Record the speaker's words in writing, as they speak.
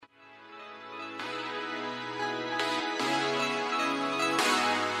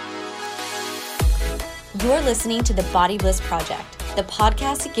You're listening to the Body Bliss Project, the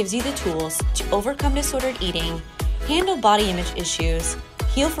podcast that gives you the tools to overcome disordered eating, handle body image issues,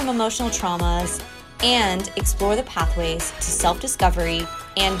 heal from emotional traumas, and explore the pathways to self-discovery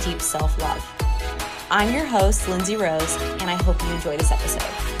and deep self-love. I'm your host, Lindsay Rose, and I hope you enjoy this episode.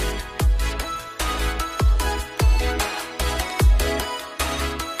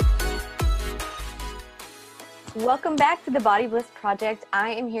 Welcome back to the Body Bliss Project. I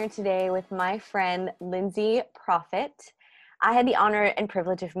am here today with my friend, Lindsay Profit. I had the honor and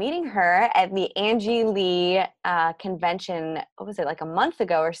privilege of meeting her at the Angie Lee convention, what was it, like a month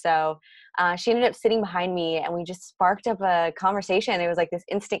ago or so. She ended up sitting behind me and we just sparked up a conversation. It was like this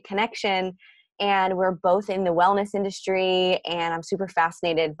instant connection, and we're both in the wellness industry, and I'm super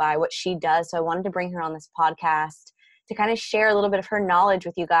fascinated by what she does. So I wanted to bring her on this podcast to kind of share a little bit of her knowledge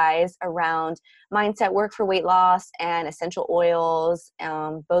with you guys around mindset work for weight loss and essential oils,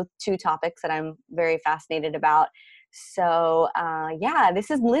 both two topics that I'm very fascinated about. So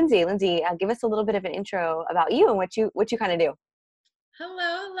this is Lindsay. Lindsay, give us a little bit of an intro about you and what you kind of do.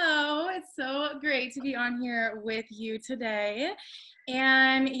 Hello. It's so great to be on here with you today.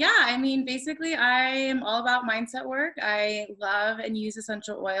 And basically I am all about mindset work. I love and use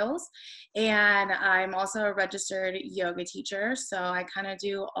essential oils, and I'm also a registered yoga teacher. So I kind of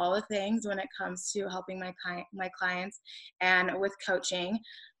do all the things when it comes to helping my clients and with coaching.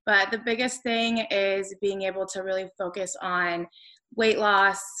 But the biggest thing is being able to really focus on weight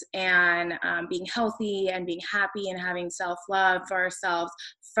loss and being healthy and being happy and having self-love for ourselves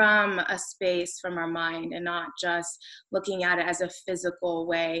from a space from our mind, and not just looking at it as a physical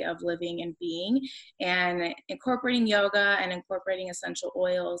way of living and being. And incorporating yoga and incorporating essential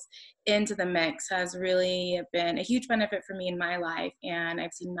oils into the mix has really been a huge benefit for me in my life, and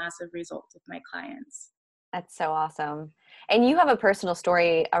I've seen massive results with my clients. That's so awesome. And you have a personal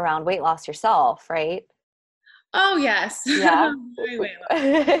story around weight loss yourself, right? Oh, yes. Yeah. Would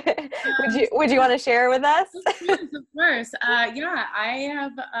you want to share with us? Of course. I'm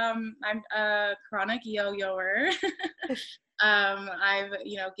a chronic yo-yoer. I've,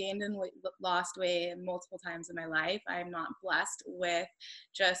 gained and lost weight multiple times in my life. I'm not blessed with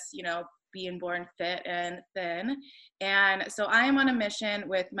just, being born fit and thin. And so I am on a mission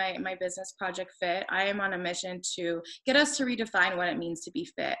with my business, Project Fit. I am on a mission to get us to redefine what it means to be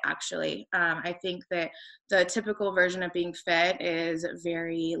fit, actually. I think that the typical version of being fit is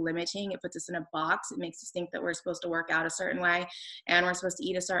very limiting. It puts us in a box. It makes us think that we're supposed to work out a certain way and we're supposed to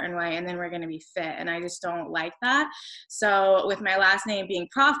eat a certain way, and then we're going to be fit. And I just don't like that. So with my last name being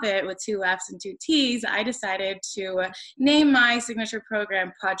Profit with 2 F's and 2 T's, I decided to name my signature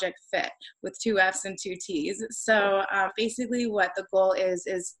program Project Fit with 2 F's and 2 T's. So basically what the goal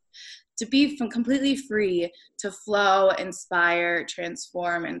is to be completely free to flow, inspire,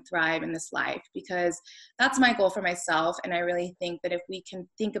 transform, and thrive in this life, because that's my goal for myself. And I really think that if we can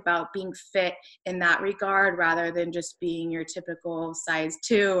think about being fit in that regard, rather than just being your typical size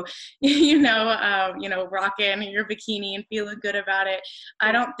 2, rocking your bikini and feeling good about it,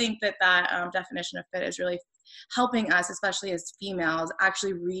 I don't think that definition of fit is really helping us, especially as females,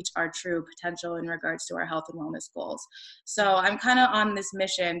 actually reach our true potential in regards to our health and wellness goals. So I'm kind of on this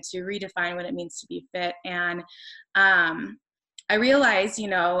mission to redefine what it means to be fit. And I realized,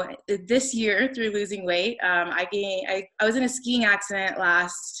 this year through losing weight, I was in a skiing accident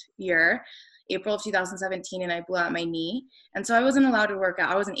last year, April of 2017, and I blew out my knee. And so I wasn't allowed to work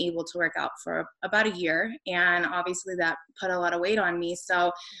out. I wasn't able to work out for about a year. And obviously that put a lot of weight on me.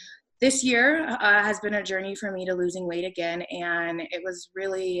 So this year has been a journey for me to losing weight again, and it was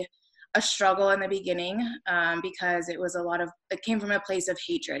really a struggle in the beginning because it came from a place of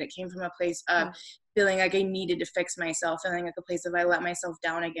hatred. It came from a place of feeling like I needed to fix myself, feeling like a place of I let myself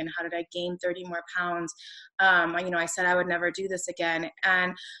down again. How did I gain 30 more pounds? I said I would never do this again.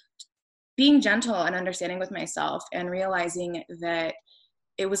 And being gentle and understanding with myself and realizing that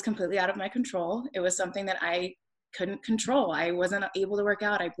it was completely out of my control. It was something that I couldn't control. I wasn't able to work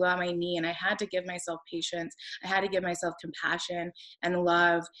out. I blew out my knee, and I had to give myself patience. I had to give myself compassion and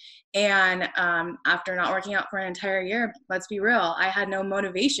love. And after not working out for an entire year, let's be real, I had no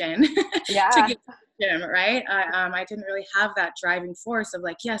motivation to get to the gym, right? I didn't really have that driving force of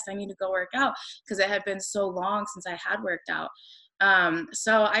like, yes, I need to go work out, because it had been so long since I had worked out.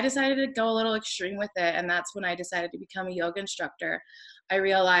 So I decided to go a little extreme with it. And that's when I decided to become a yoga instructor. I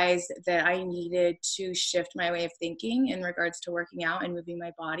realized that I needed to shift my way of thinking in regards to working out and moving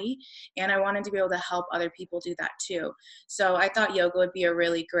my body. And I wanted to be able to help other people do that too. So I thought yoga would be a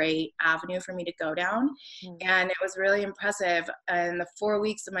really great avenue for me to go down. And it was really impressive. In the 4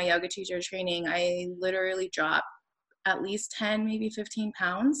 weeks of my yoga teacher training, I literally dropped at least 10, maybe 15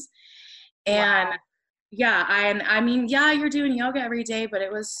 pounds. And Yeah, I mean, yeah, you're doing yoga every day, but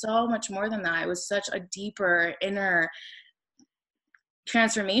it was so much more than that. It was such a deeper inner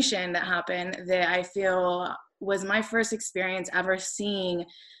transformation that happened that I feel was my first experience ever seeing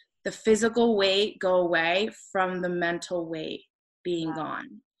the physical weight go away from the mental weight being Wow.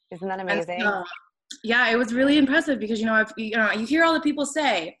 gone. Isn't that And amazing? so, yeah, it was really impressive because, if, you hear all the people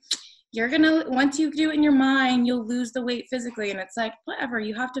say, once you do it in your mind, you'll lose the weight physically. And it's like, whatever,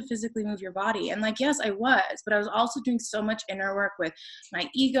 you have to physically move your body. And like, yes, I was, but I was also doing so much inner work with my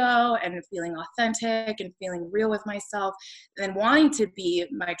ego and feeling authentic and feeling real with myself and wanting to be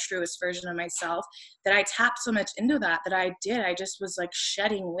my truest version of myself, that I tapped so much into that I just was like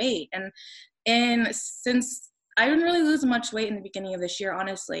shedding weight. And since I didn't really lose much weight in the beginning of this year,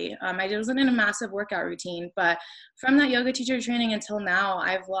 honestly. I wasn't in a massive workout routine, but from that yoga teacher training until now,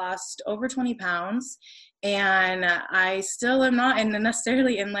 I've lost over 20 pounds. And I still am not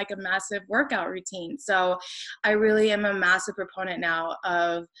necessarily in like a massive workout routine. So I really am a massive proponent now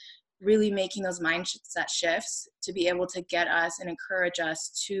of really making those mindset shifts to be able to get us and encourage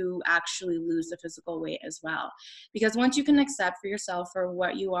us to actually lose the physical weight as well. Because once you can accept for yourself for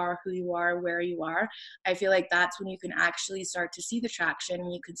what you are, who you are, where you are, I feel like that's when you can actually start to see the traction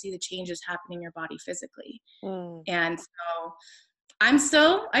and you can see the changes happening in your body physically. Mm. And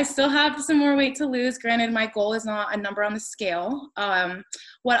so I still have some more weight to lose. Granted, my goal is not a number on the scale.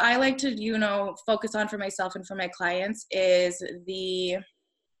 What I like to, focus on for myself and for my clients is the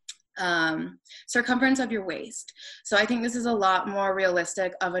circumference of your waist. So I think this is a lot more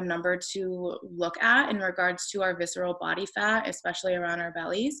realistic of a number to look at in regards to our visceral body fat, especially around our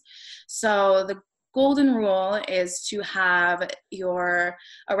bellies. So the golden rule is to have your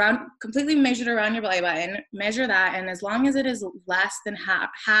completely measured around your belly button, measure that, and as long as it is less than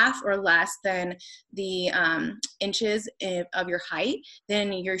half or less than the inches of your height,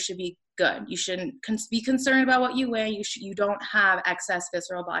 then you should be good. You shouldn't be concerned about what you weigh. You don't have excess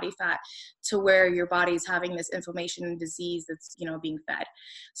visceral body fat to where your body's having this inflammation and disease that's being fed.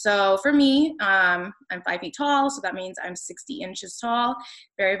 So for me, I'm 5 feet tall, so that means I'm 60 inches tall,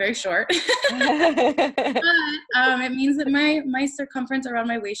 very, very short. But it means that my circumference around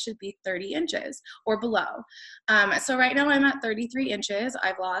my waist should be 30 inches or below. So right now I'm at 33 inches.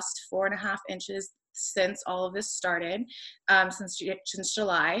 I've lost 4.5 inches since all of this started, since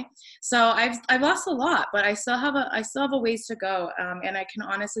July. So I've lost a lot, but I still have a ways to go. And I can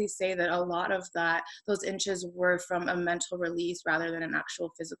honestly say that a lot of those inches were from a mental release rather than an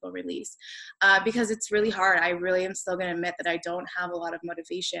actual physical release, because it's really hard. I really am still going to admit that I don't have a lot of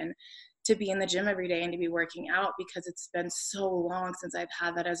motivation to be in the gym every day and to be working out because it's been so long since I've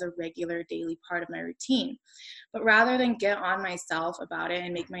had that as a regular daily part of my routine. But rather than get on myself about it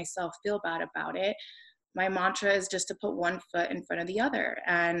and make myself feel bad about it, my mantra is just to put one foot in front of the other.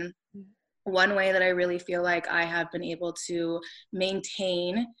 And one way that I really feel like I have been able to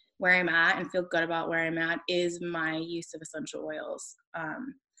maintain where I'm at and feel good about where I'm at is my use of essential oils.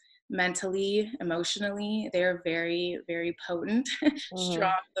 Mentally, emotionally, they're very, very potent,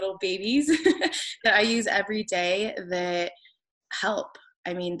 strong little babies that I use every day that help.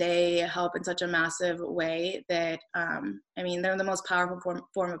 I mean, they help in such a massive way that, they're the most powerful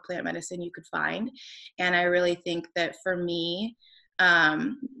form of plant medicine you could find. And I really think that for me,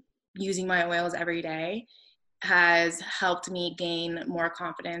 using my oils every day has helped me gain more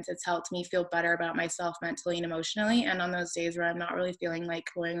confidence. It's helped me feel better about myself mentally and emotionally. And on those days where I'm not really feeling like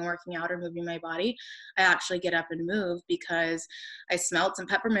going and working out or moving my body, I actually get up and move because I smelled some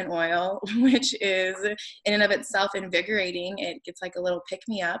peppermint oil, which is in and of itself invigorating. It gets like a little pick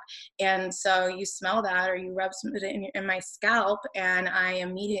me up. And so you smell that or you rub some of it in my scalp, and I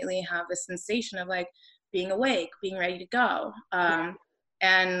immediately have this sensation of like being awake, being ready to go.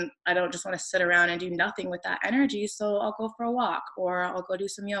 And I don't just want to sit around and do nothing with that energy. So I'll go for a walk, or I'll go do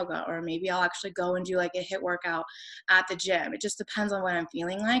some yoga, or maybe I'll actually go and do like a HIIT workout at the gym. It just depends on what I'm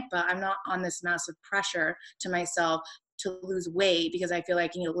feeling like, but I'm not on this massive pressure to myself to lose weight because I feel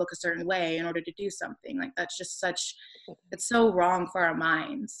like you need to look a certain way in order to do something. Like that's just it's so wrong for our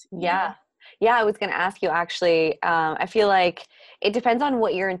minds. Yeah. Yeah, I was going to ask you actually. I feel like it depends on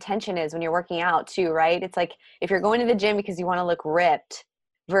what your intention is when you're working out too, right? It's like if you're going to the gym because you want to look ripped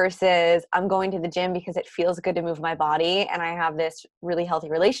versus I'm going to the gym because it feels good to move my body and I have this really healthy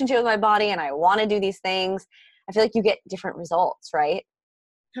relationship with my body and I want to do these things. I feel like you get different results, right?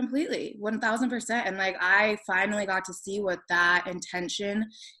 Completely, 1000%. And like I finally got to see what that intention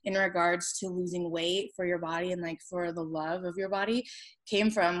in regards to losing weight for your body and like for the love of your body came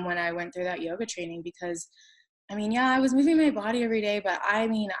from when I went through that yoga training. Because I was moving my body every day, but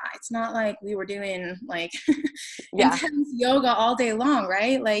it's not like we were doing like Yeah. intense yoga all day long,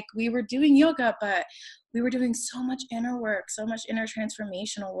 right? Like we were doing yoga, but we were doing so much inner work, so much inner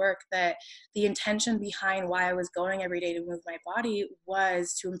transformational work, that the intention behind why I was going every day to move my body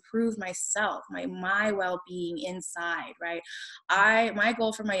was to improve myself, my well-being inside, right? My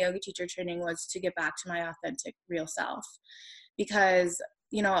goal for my yoga teacher training was to get back to my authentic, real self. Because,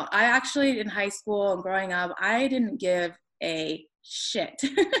 you know, I actually, in high school and growing up, I didn't give a shit.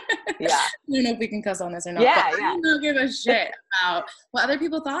 Yeah. I don't know if we can cuss on this or not, Yeah, but I did not give a shit about what other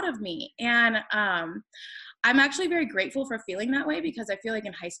people thought of me. And I'm actually very grateful for feeling that way, because I feel like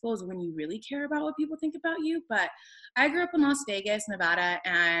in high school is when you really care about what people think about you. But I grew up in Las Vegas, Nevada,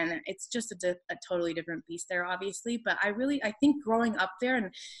 and it's just a totally different beast there, obviously. But I think growing up there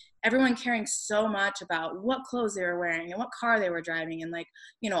and everyone caring so much about what clothes they were wearing and what car they were driving and, like,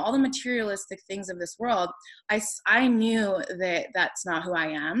 you know, all the materialistic things of this world, I knew that that's not who I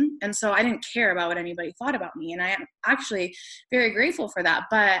am. And so I didn't care about what anybody thought about me. And I am actually very grateful for that.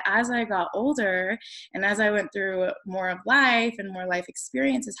 But as I got older and as I went through more of life and more life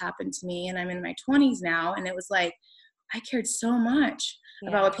experiences happened to me, and I'm in my 20s now, and it was like, I cared so much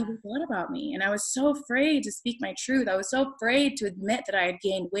about what people thought about me. And I was so afraid to speak my truth. I was so afraid to admit that I had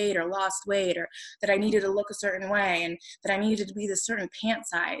gained weight or lost weight, or that I needed to look a certain way, and that I needed to be this certain pant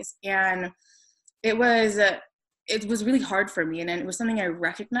size. And it was really hard for me. And it was something I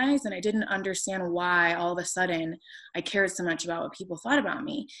recognized, and I didn't understand why all of a sudden I cared so much about what people thought about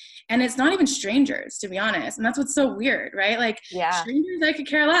me. And it's not even strangers, to be honest. And that's what's so weird, right? Like, strangers, I could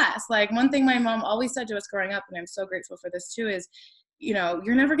care less. Like, one thing my mom always said to us growing up, and I'm so grateful for this too, is, you know,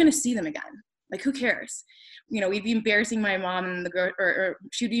 you're never going to see them again. Like, who cares? You know, we'd be embarrassing my mom in or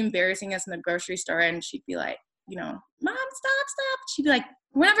she'd be embarrassing us in the grocery store, and she'd be like, you know, Mom, stop. She'd be like,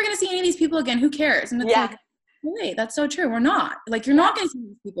 we're never going to see any of these people again. Who cares? And it's like, wait, that's so true. We're not. Like, you're not going to see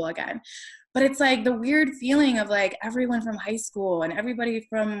these people again. But it's like the weird feeling of, like, everyone from high school and everybody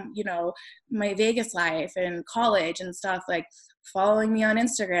from, you know, my Vegas life and college and stuff, like, following me on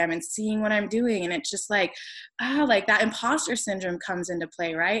Instagram and seeing what I'm doing. And it's just like, like that imposter syndrome comes into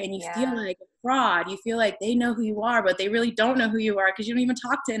play, right? And you feel like a fraud. You feel like they know who you are, but they really don't know who you are, because you don't even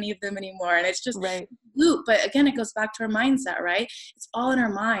talk to any of them anymore. And it's just loop. But again, it goes back to our mindset, right? It's all in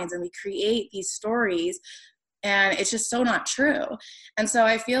our minds, and we create these stories, and it's just so not true. And so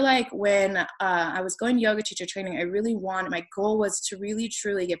I feel like when I was going to yoga teacher training, my goal was to really,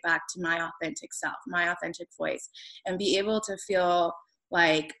 truly get back to my authentic self, my authentic voice, and be able to feel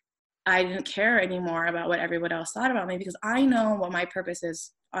like I didn't care anymore about what everyone else thought about me, because I know what my purpose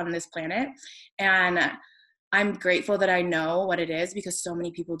is on this planet. And I'm grateful that I know what it is, because so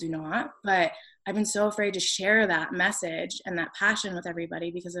many people do not. But I've been so afraid to share that message and that passion with everybody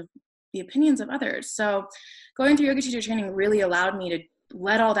because of the opinions of others. So going through yoga teacher training really allowed me to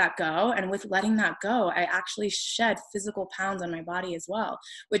let all that go. And with letting that go, I actually shed physical pounds on my body as well,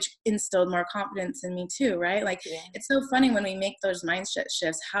 which instilled more confidence in me too, right? Like, it's so funny when we make those mindset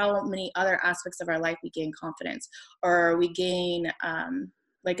shifts, how many other aspects of our life we gain confidence, or we gain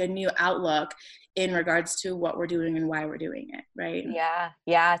like a new outlook in regards to what we're doing and why we're doing it, right?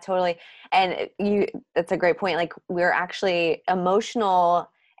 Yeah, totally. And that's a great point. Like, we're actually emotional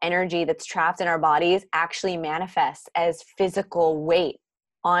energy that's trapped in our bodies actually manifests as physical weight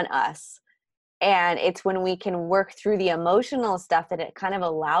on us. And it's when we can work through the emotional stuff that it kind of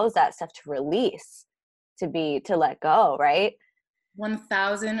allows that stuff to release, to let go, right?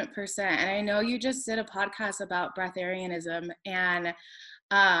 1000%. And I know you just did a podcast about breatharianism, and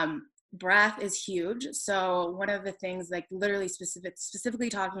breath is huge. So one of the things, like, literally specifically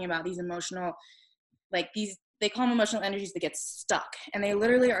talking about these emotional, like, they call them emotional energies that get stuck, and they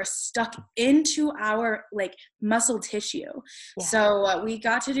literally are stuck into our, like, muscle tissue. So we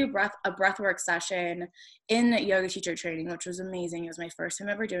got to do a breathwork session in yoga teacher training, which was amazing. It was my first time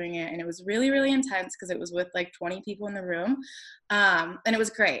ever doing it, and it was really, really intense because it was with like 20 people in the room, and it was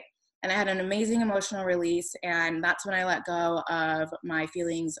great. And I had an amazing emotional release, and that's when I let go of my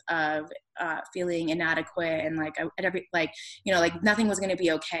feelings of feeling inadequate and like nothing was going to be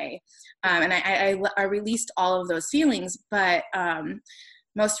okay. And I released all of those feelings. But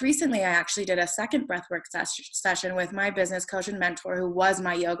most recently, I actually did a second breathwork session with my business coach and mentor, who was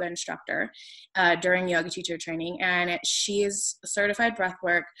my yoga instructor during yoga teacher training, and she is a certified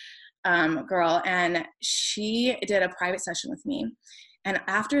breathwork girl, and she did a private session with me. And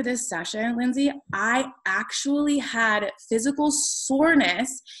after this session, Lindsay, I actually had physical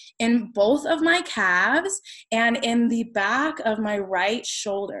soreness in both of my calves and in the back of my right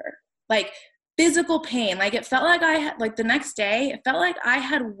shoulder. Like, physical pain. Like it felt like I had, like the next day, it felt like I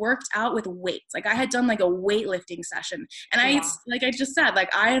had worked out with weights. Like I had done like a weightlifting session. And like I just said,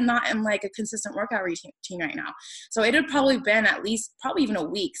 like I am not in like a consistent workout routine right now. So it had probably been at least probably even a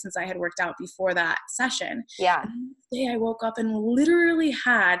week since I had worked out before that session. Yeah. And the day I woke up and literally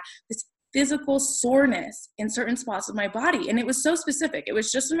had this physical soreness in certain spots of my body. And it was so specific. It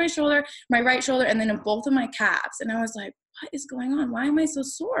was just in my shoulder, my right shoulder, and then in both of my calves. And I was like, what is going on? Why am I so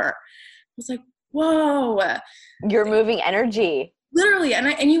sore? I was like, whoa. You're moving energy. Literally. And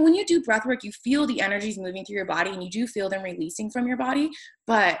when you do breath work, you feel the energies moving through your body and you do feel them releasing from your body.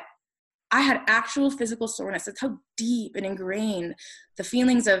 But I had actual physical soreness. That's how deep and ingrained the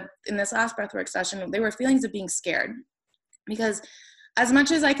feelings of, in this last breathwork session, they were feelings of being scared. Because as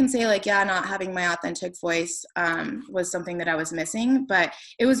much as I can say like, yeah, not having my authentic voice was something that I was missing, but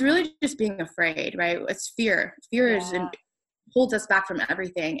it was really just being afraid, right? It's fear. Fear is holds us back from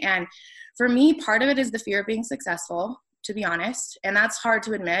everything. And for me, part of it is the fear of being successful, to be honest. And that's hard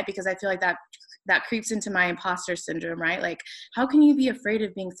to admit because I feel like that creeps into my imposter syndrome, right? Like, how can you be afraid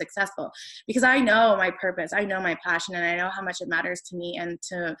of being successful? Because I know my purpose, I know my passion, and I know how much it matters to me and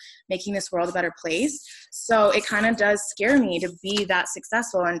to making this world a better place. So it kind of does scare me to be that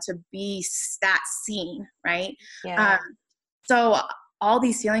successful and to be that seen, right? Yeah. So all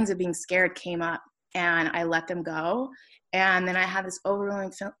these feelings of being scared came up and I let them go. And then I had this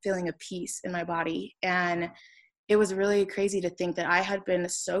overwhelming feeling of peace in my body. And it was really crazy to think that I had been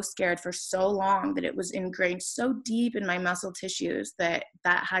so scared for so long that it was ingrained so deep in my muscle tissues that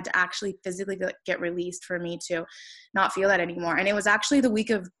had to actually physically get released for me to not feel that anymore. And it was actually the week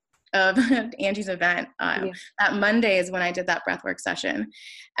of Angie's event. That Monday is when I did that breathwork session.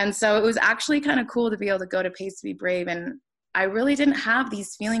 And so it was actually kind of cool to be able to go to Pace to Be Brave. And I really didn't have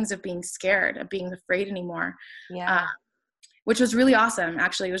these feelings of being scared, of being afraid anymore. Yeah. Which was really awesome.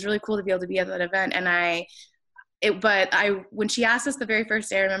 Actually, it was really cool to be able to be at that event. And when she asked us the very first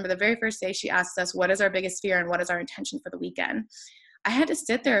day, I remember the very first day she asked us, what is our biggest fear and what is our intention for the weekend? I had to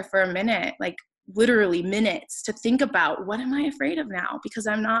sit there for a minute, like literally minutes, to think about, what am I afraid of now? Because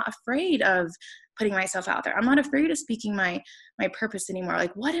I'm not afraid of putting myself out there. I'm not afraid of speaking my purpose anymore.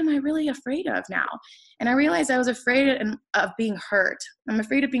 Like, what am I really afraid of now? And I realized I was afraid of being hurt. I'm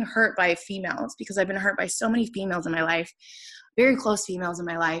afraid of being hurt by females because I've been hurt by so many females in my life, very close females in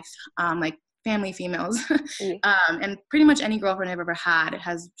my life, like family females, and pretty much any girlfriend I've ever had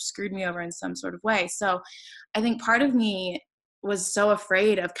has screwed me over in some sort of way. So I think part of me was so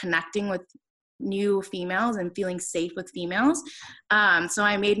afraid of connecting with new females and feeling safe with females. So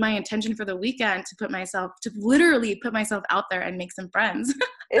I made my intention for the weekend to literally put myself out there and make some friends.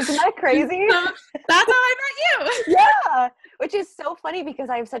 Isn't that crazy? So that's how I met you. Yeah. Which is so funny because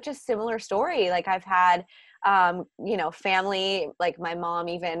I have such a similar story. Like I've had, family, like my mom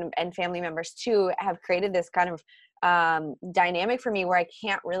even, and family members too, have created this kind of dynamic for me where I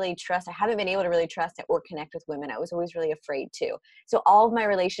can't really trust. I haven't been able to really trust or connect with women. I was always really afraid to. So all of my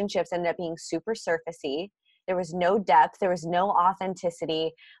relationships ended up being super surfacey. There was no depth. There was no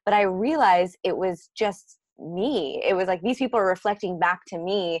authenticity. But I realized it was just me. It was like these people are reflecting back to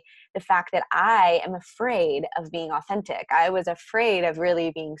me the fact that I am afraid of being authentic. I was afraid of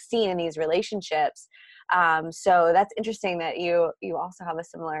really being seen in these relationships. So that's interesting that you also have a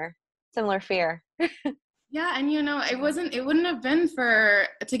similar fear. Yeah. And it wouldn't have been to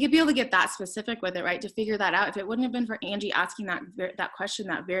be able to get that specific with it, right? To figure that out. If it wouldn't have been for Angie asking that question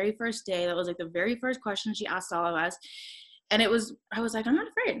that very first day, that was like the very first question she asked all of us. And I was like, I'm not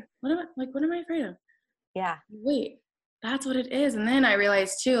afraid. What am I afraid of? Yeah. Wait, that's what it is. And then I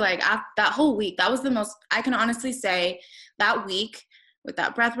realized too, like that whole week, that was the most, I can honestly say that week with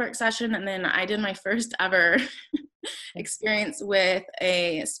that breathwork session. And then I did my first ever experience with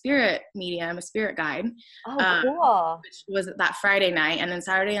a spirit medium, a spirit guide. Oh, cool. Which was that Friday night. And then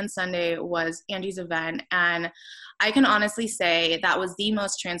Saturday and Sunday was Angie's event. And I can honestly say that was the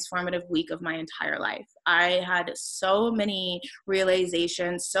most transformative week of my entire life. I had so many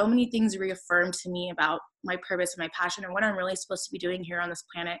realizations, so many things reaffirmed to me about my purpose and my passion and what I'm really supposed to be doing here on this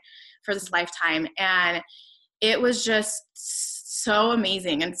planet for this lifetime. And it was just so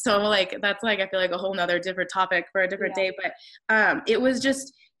amazing. And so that's I feel like a whole nother different topic for a different day. But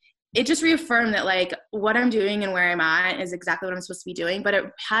it just reaffirmed that what I'm doing and where I'm at is exactly what I'm supposed to be doing. But it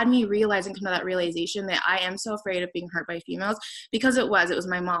had me realize and come to that realization that I am so afraid of being hurt by females because it was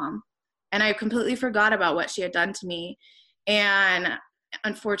my mom. And I completely forgot about what she had done to me. And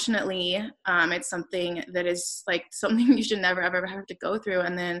unfortunately, it's something that is like something you should never, ever have to go through.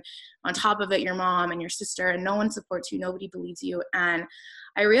 And then on top of it, your mom and your sister, and no one supports you. Nobody believes you. And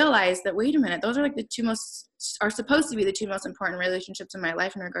I realized that, wait a minute, those are like are supposed to be the two most important relationships in my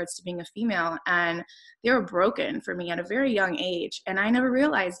life in regards to being a female. And they were broken for me at a very young age. And I never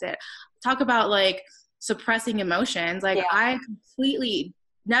realized it. Talk about like suppressing emotions. Like, Yeah. I completely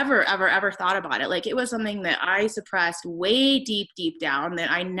never, ever, ever thought about it. Like, it was something that I suppressed way deep, deep down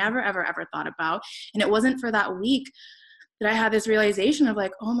that I never, ever, ever thought about. And it wasn't for that week that I had this realization of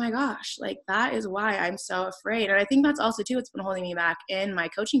like, oh my gosh, like that is why I'm so afraid. And I think that's also too, it's been holding me back in my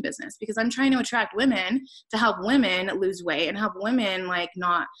coaching business, because I'm trying to attract women to help women lose weight and help women like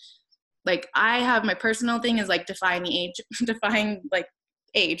not, like, I have my personal thing is like defying like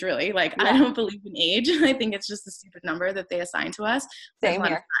age, really. Like, yeah. I don't believe in age. I think it's just a stupid number that they assign to us. Same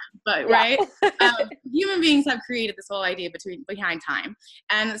here. But yeah. Right, human beings have created this whole idea behind time,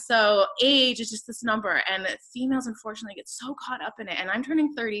 and so age is just this number. And females, unfortunately, get so caught up in it. And I'm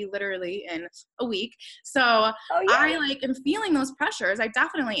turning 30 literally in a week, so I like am feeling those pressures. I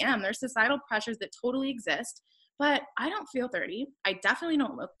definitely am. There's societal pressures that totally exist. But I don't feel 30. I definitely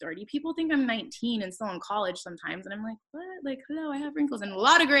don't look 30. People think I'm 19 and still in college sometimes. And I'm like, what? Like, hello, I have wrinkles and a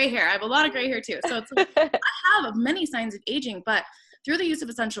lot of gray hair. I have a lot of gray hair too. So it's like, I have many signs of aging, but through the use of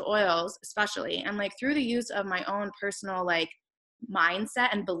essential oils, especially, and like through the use of my own personal like mindset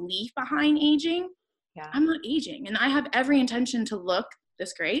and belief behind aging, I'm not aging. And I have every intention to look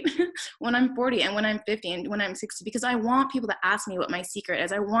this great when I'm 40 and when I'm 50 and when I'm 60, because I want people to ask me what my secret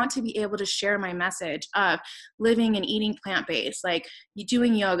is. I want to be able to share my message of living and eating plant-based, like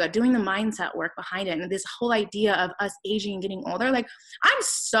doing yoga, doing the mindset work behind it. And this whole idea of us aging and getting older, like I'm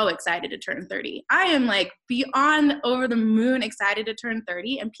so excited to turn 30. I am like beyond over the moon excited to turn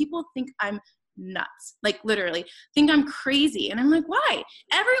 30, and people think I'm nuts, like literally think I'm crazy. And I'm like, why?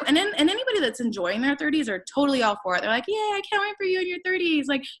 And anybody that's enjoying their 30s are totally all for it. They're like, yeah, I can't wait for you in your 30s.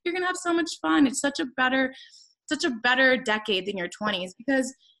 Like, you're gonna have so much fun. It's such a better decade than your 20s,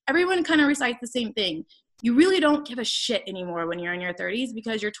 because everyone kind of recites the same thing. You really don't give a shit anymore when you're in your 30s,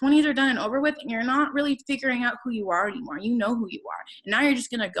 because your 20s are done and over with, and you're not really figuring out who you are anymore. You know who you are, and now you're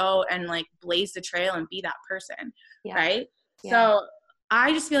just gonna go and like blaze the trail and be that person, right? So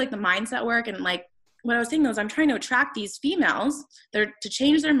I just feel like the mindset work, and like what I was saying, I'm trying to attract these females to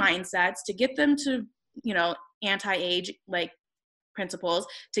change their mindsets, to get them to, you know, anti-age like principles,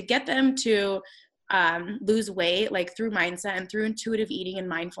 to get them to lose weight, like through mindset and through intuitive eating and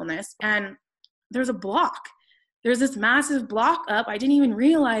mindfulness. And there's a block. There's this massive block up I didn't even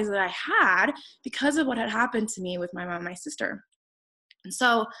realize that I had because of what had happened to me with my mom and my sister. And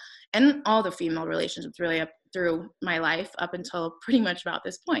so, and all the female relationships really up through my life up until pretty much about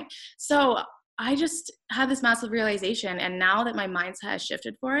this point. So I just had this massive realization. And now that my mindset has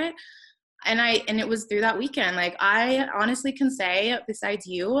shifted for it, and it was through that weekend, like I honestly can say, besides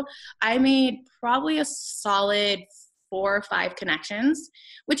you, I made probably a solid 4 or 5 connections,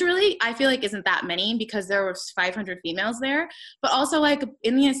 which really I feel like isn't that many, because there was 500 females there. But also, like,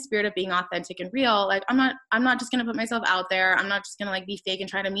 in the spirit of being authentic and real, like I'm not just gonna put myself out there. I'm not just gonna like be fake and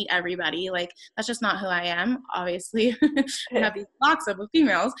try to meet everybody. Like, that's just not who I am. Obviously, I have these blocks up with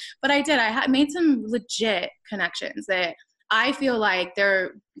females, but I had made some legit connections that I feel like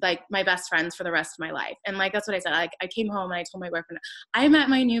they're like my best friends for the rest of my life. And like, that's what I said. Like, I came home and I told my boyfriend, I met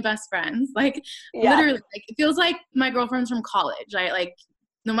my new best friends. Like, literally, like, it feels like my girlfriends from college. Like,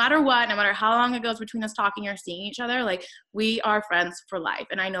 no matter what, no matter how long it goes between us talking or seeing each other, like, we are friends for life.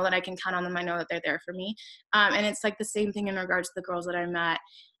 And I know that I can count on them. I know that they're there for me. And it's like the same thing in regards to the girls that I met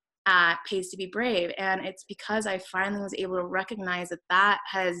at Pays to Be Brave. And it's because I finally was able to recognize that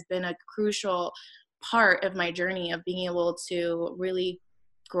has been a crucial part of my journey of being able to really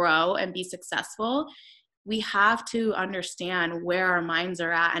grow and be successful. We have to understand where our minds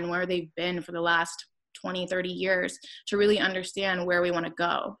are at and where they've been for the last 20, 30 years to really understand where we want to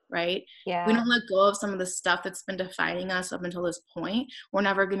go, right? Yeah. We don't let go of some of the stuff that's been defining us up until this point. We're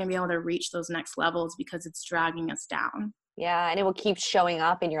never going to be able to reach those next levels because it's dragging us down. Yeah, and it will keep showing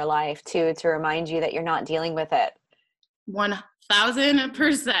up in your life too, to remind you that you're not dealing with it. 1000%.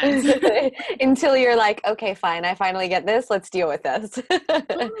 Until you're like, okay, fine, I finally get this. Let's deal with this.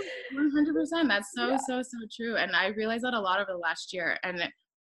 100%. That's so true. And I realized that a lot over the last year. And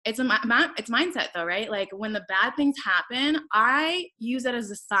it's mindset though, right? Like, when the bad things happen, I use it as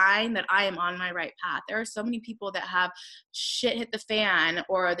a sign that I am on my right path. There are so many people that have shit hit the fan,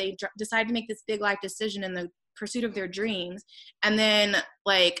 or they decide to make this big life decision in the pursuit of their dreams, and then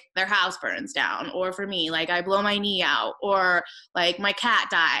like their house burns down, or for me, like I blow my knee out, or like my cat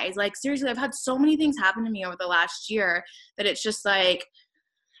dies. Like seriously, I've had so many things happen to me over the last year that it's just like,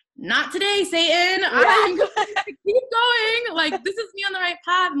 not today, Satan. Yeah. I'm going to keep going. Like, this is me on the right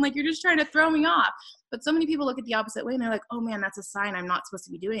path. And like, you're just trying to throw me off. But so many people look at the opposite way and they're like, oh man, that's a sign I'm not supposed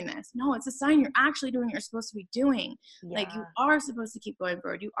to be doing this. No, it's a sign you're actually doing what you're supposed to be doing. Yeah. Like, you are supposed to keep going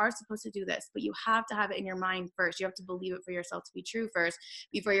forward. You are supposed to do this, but you have to have it in your mind first. You have to believe it for yourself to be true first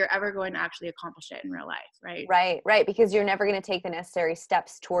before you're ever going to actually accomplish it in real life, right? Right. Because you're never going to take the necessary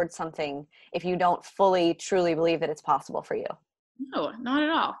steps towards something if you don't fully, truly believe that it's possible for you. No, not at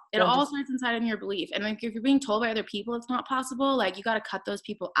all. It all starts inside in your belief. And like, if you're being told by other people it's not possible, like you got to cut those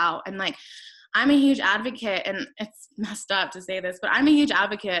people out. And like, I'm a huge advocate, and it's messed up to say this, but I'm a huge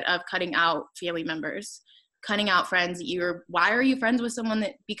advocate of cutting out family members, cutting out friends that why are you friends with someone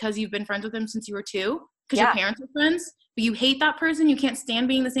that, because you've been friends with them since you were 2? Because your parents are friends, but you hate that person, you can't stand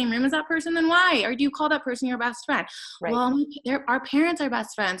being in the same room as that person, then why? Or do you call that person your best friend? Right. Well, our parents are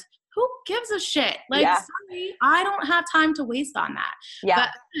best friends. Who gives a shit? Like, sorry, I don't have time to waste on that. Yeah. But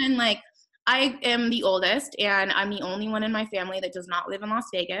then, like, I am the oldest, and I'm the only one in my family that does not live in Las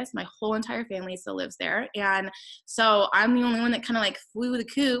Vegas. My whole entire family still lives there. And so I'm the only one that kind of like flew the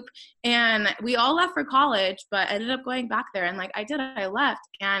coop, and we all left for college, but ended up going back there. And like I left,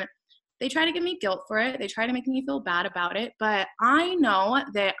 and they try to give me guilt for it. They try to make me feel bad about it. But I know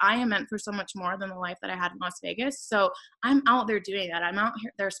that I am meant for so much more than the life that I had in Las Vegas. So I'm out there doing that. I'm out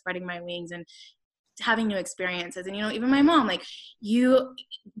there spreading my wings and having new experiences. And, you know, even my mom, like,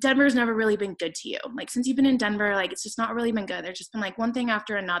 Denver's never really been good to you. Like, since you've been in Denver, like, it's just not really been good. There's just been like one thing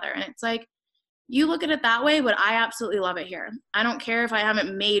after another. And it's like, you look at it that way, but I absolutely love it here. I don't care if I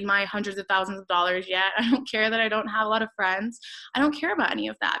haven't made my hundreds of thousands of dollars yet. I don't care that I don't have a lot of friends. I don't care about any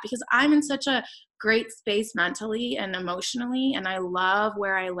of that because I'm in such a great space mentally and emotionally, and I love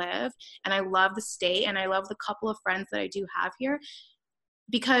where I live, and I love the state, and I love the couple of friends that I do have here,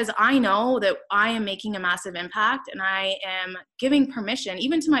 because I know that I am making a massive impact, and I am giving permission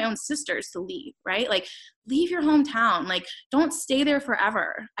even to my own sisters to leave, right? Like, leave your hometown. Like, don't stay there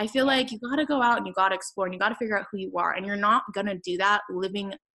forever. I feel like you got to go out and you got to explore and you got to figure out who you are. And you're not going to do that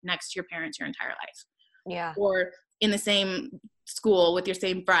living next to your parents your entire life. Yeah. Or in the same school with your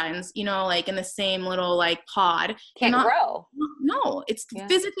same friends, you know, like in the same little like pod. Can't grow. No, it's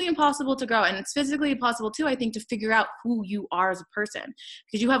physically impossible to grow. And it's physically impossible too, I think, to figure out who you are as a person,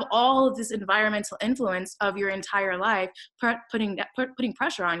 because you have all of this environmental influence of your entire life putting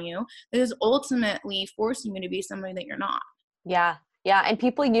pressure on you that is ultimately forcing you to be somebody that you're not. Yeah. Yeah. And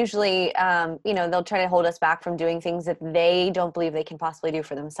people usually, you know, they'll try to hold us back from doing things that they don't believe they can possibly do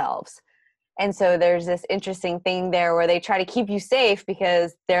for themselves. And so there's this interesting thing there where they try to keep you safe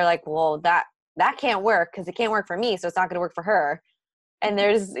because they're like, well, that can't work because it can't work for me, so it's not going to work for her. And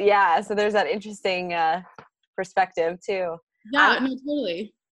so there's that interesting perspective too. Yeah,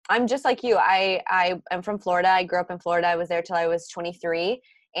 totally. I'm just like you. I am from Florida. I grew up in Florida. I was there till I was 23,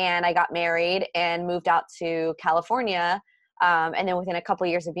 and I got married and moved out to California. And then within a couple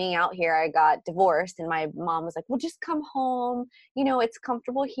of years of being out here, I got divorced, and my mom was like, well, just come home. You know, it's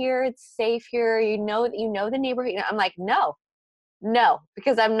comfortable here. It's safe here. You know the neighborhood. I'm like, no,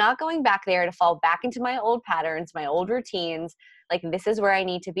 because I'm not going back there to fall back into my old patterns, my old routines. Like, this is where I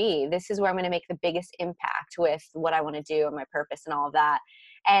need to be. This is where I'm going to make the biggest impact with what I want to do and my purpose and all of that.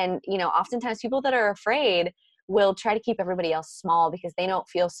 And, you know, oftentimes people that are afraid will try to keep everybody else small because they don't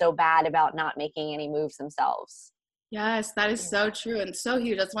feel so bad about not making any moves themselves. Yes, that is so true and so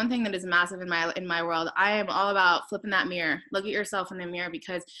huge. That's one thing that is massive in my world. I am all about flipping that mirror. Look at yourself in the mirror,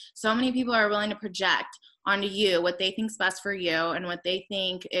 because so many people are willing to project onto you what they think's best for you and what they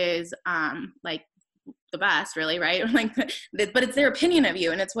think is like the best, really, right? Like, but it's their opinion of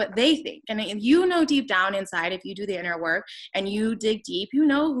you and it's what they think. And you know, deep down inside, if you do the inner work and you dig deep, you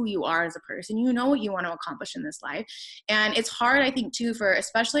know who you are as a person. You know what you want to accomplish in this life. And it's hard, I think, too, for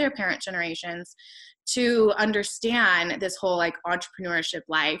especially our parent generations to understand this whole like entrepreneurship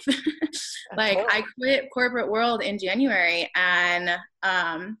life. Like, I quit corporate world in January, and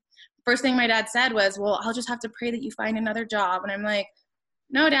first thing my dad said was, well, I'll just have to pray that you find another job. And I'm like,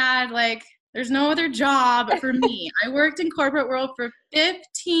 no, Dad, like, there's no other job for me. I worked in corporate world for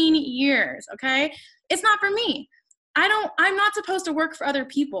 15 years. Okay. It's not for me. I'm not supposed to work for other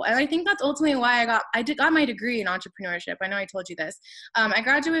people. And I think that's ultimately why I got my degree in entrepreneurship. I know I told you this. I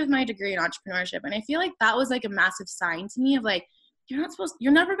graduated with my degree in entrepreneurship. And I feel like that was like a massive sign to me of like,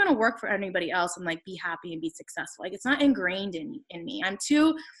 you're never going to work for anybody else and like be happy and be successful. Like, it's not ingrained in me. I'm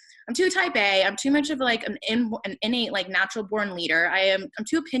too type A. I'm too much of like an innate, like natural born leader. I'm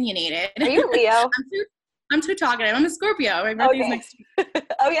too opinionated. Are you Leo? I'm too talkative. I'm a Scorpio. My birthday's Okay. next week.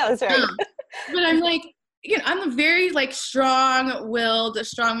 Oh yeah, that's right. But I'm like, I'm a very like strong-willed,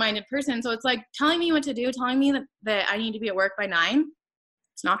 strong-minded person. So it's like telling me what to do, telling me that I need to be at work by 9.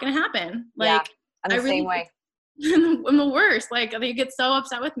 It's not going to happen. Yeah, Like, I'm I the same really, way. I'm the worst. Like, they get so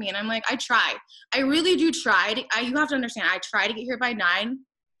upset with me, and I'm like, I try. I really do try. You have to understand. I try to get here by 9.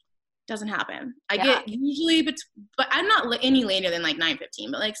 Doesn't happen. I Yeah. get usually, but I'm not any later than like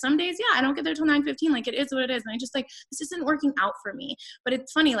 9:15. But like some days, yeah, I don't get there till 9:15. Like it is what it is, and I just like this isn't working out for me. But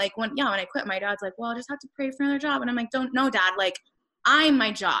it's funny, like when I quit, my dad's like, well, I just have to pray for another job, and I'm like, don't know, Dad. Like I'm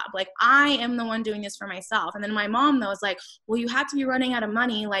my job. Like I am the one doing this for myself. And then my mom though is like, well, you have to be running out of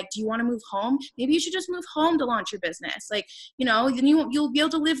money. Like, do you want to move home? Maybe you should just move home to launch your business. Like, then you'll be able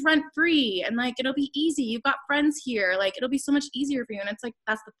to live rent free, and like it'll be easy. You've got friends here. Like it'll be so much easier for you. And it's like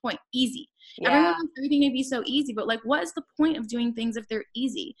that's the point. Easy. Everyone Yeah. wants everything to be so easy, but like, what is the point of doing things if they're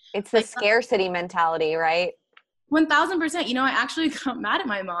easy? It's the Like scarcity mentality, right? 1000%. I actually got mad at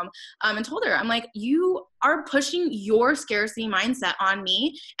my mom and told her, I'm like, you are pushing your scarcity mindset on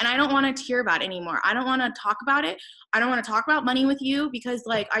me, and I don't want to hear about it anymore. I don't want to talk about it. I don't want to talk about money with you because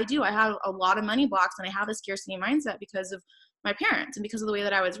like I have a lot of money blocks, and I have a scarcity mindset because of my parents and because of the way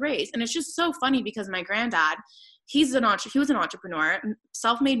that I was raised. And it's just so funny because my granddad, he was an entrepreneur,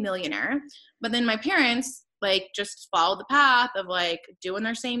 self-made millionaire, but then my parents like just followed the path of like doing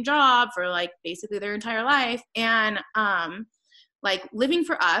their same job for like basically their entire life. And like living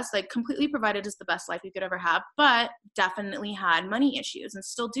for us, like completely provided us the best life we could ever have, but definitely had money issues and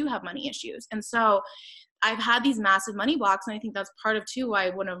still do have money issues. And so I've had these massive money blocks. And I think that's part of too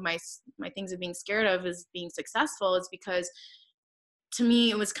why one of my things of being scared of is being successful is because to me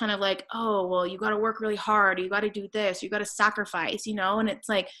it was kind of like, oh, well, you got to work really hard. You got to do this. You got to sacrifice, and it's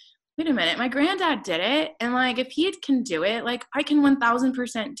like, wait a minute, my granddad did it. And like, if he can do it, like I can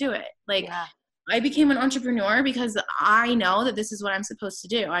 1000% do it. Like Yeah. I became an entrepreneur because I know that this is what I'm supposed to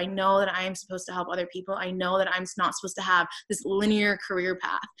do. I know that I am supposed to help other people. I know that I'm not supposed to have this linear career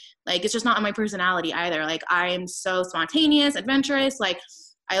path. Like, it's just not in my personality either. Like I am so spontaneous, adventurous. Like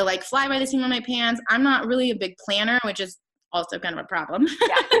I like fly by the seat of my pants. I'm not really a big planner, which is also kind of a problem.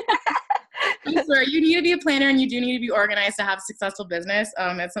 Yeah. I swear, you need to be a planner and you do need to be organized to have a successful business.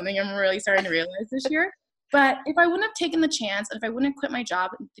 That's something I'm really starting to realize this year. But if I wouldn't have taken the chance and if I wouldn't have quit my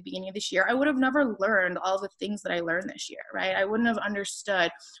job at the beginning of this year, I would have never learned all the things that I learned this year, right? I wouldn't have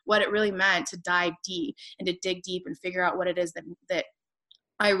understood what it really meant to dive deep and to dig deep and figure out what it is that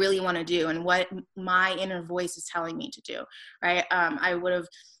I really want to do and what my inner voice is telling me to do, right? I would have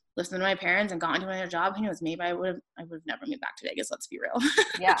listened to my parents and gotten to another job. Who knows? Maybe I would have never moved back to Vegas. Let's be real.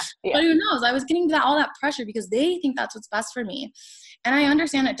 Yeah. But who knows? I was getting all that pressure because they think that's what's best for me. And I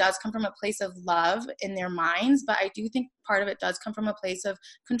understand it does come from a place of love in their minds, but I do think part of it does come from a place of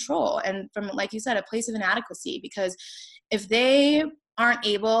control and from, like you said, a place of inadequacy, because if they aren't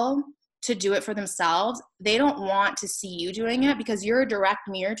able to do it for themselves, they don't want to see you doing it because you're a direct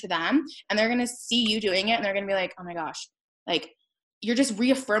mirror to them, and they're going to see you doing it and they're going to be like, oh my gosh, like you're just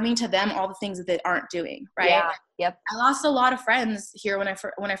reaffirming to them all the things that they aren't doing, right? Yeah. Yep. I lost a lot of friends here when I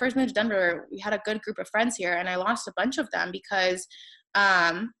first moved to Denver. We had a good group of friends here, and I lost a bunch of them because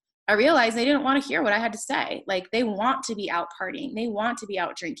I realized they didn't want to hear what I had to say. Like they want to be out partying, they want to be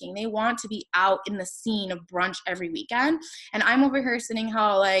out drinking, they want to be out in the scene of brunch every weekend, and I'm over here sitting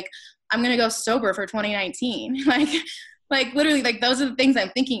how like I'm gonna go sober for 2019, like literally, like those are the things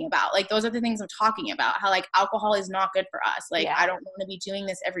I'm thinking about. Like those are the things I'm talking about. How like alcohol is not good for us. Like I don't want to be doing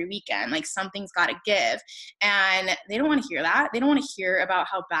this every weekend. Like something's got to give. And they don't want to hear that. They don't want to hear about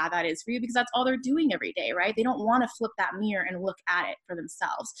how bad that is for you because that's all they're doing every day, right? They don't want to flip that mirror and look at it for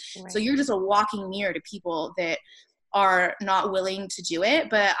themselves. Right. So you're just a walking mirror to people that are not willing to do it.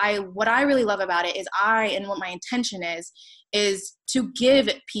 But what I really love about it is and what my intention is to give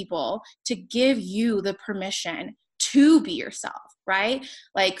people, to give you the permission to be yourself, right?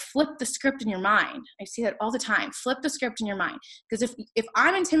 Like flip the script in your mind. I see that all the time. Flip the script in your mind. Because if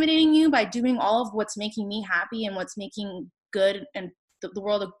I'm intimidating you by doing all of what's making me happy and what's making good and the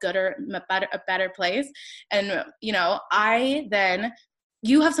world a better place, and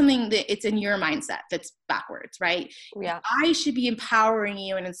you have something that it's in your mindset that's backwards, right? Yeah. I should be empowering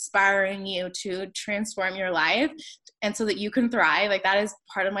you and inspiring you to transform your life, and so that you can thrive. Like that is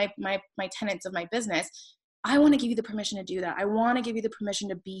part of my tenets of my business. I want to give you the permission to do that. I want to give you the permission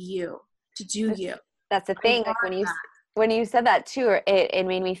to be you, to do you. That's the thing. Like when you said that too, it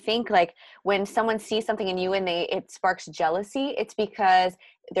made me think like when someone sees something in you and it sparks jealousy, it's because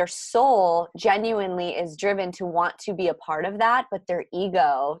their soul genuinely is driven to want to be a part of that, but their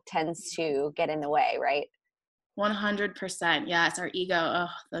ego tends to get in the way, right? 100%. Yes, our ego. Oh,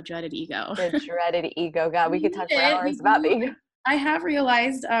 the dreaded ego. The dreaded ego. God, we could talk for We hours about the do. ego. I have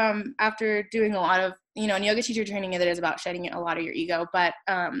realized after doing a lot of, in yoga teacher training that is about shedding a lot of your ego. But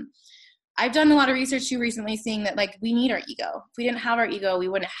I've done a lot of research too recently, seeing that like we need our ego. If we didn't have our ego, we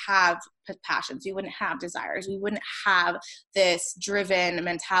wouldn't have passions. We wouldn't have desires. We wouldn't have this driven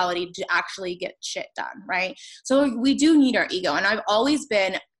mentality to actually get shit done, right? So we do need our ego. And I've always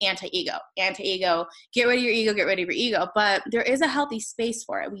been anti-ego, get rid of your ego, get rid of your ego. But there is a healthy space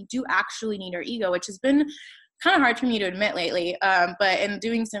for it. We do actually need our ego, which has been kind of hard for me to admit lately. But in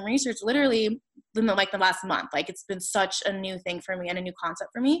doing some research, literally in the last month, like it's been such a new thing for me and a new concept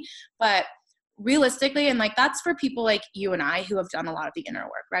for me. But realistically, and like that's for people like you and I who have done a lot of the inner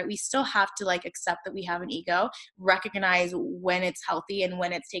work, right? We still have to like accept that we have an ego, recognize when it's healthy and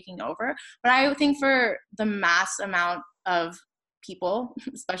when it's taking over. But I think for the mass amount of people,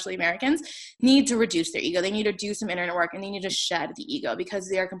 especially Americans, need to reduce their ego. They need to do some inner work and they need to shed the ego because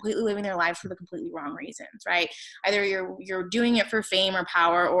they are completely living their lives for the completely wrong reasons, right? Either you're doing it for fame or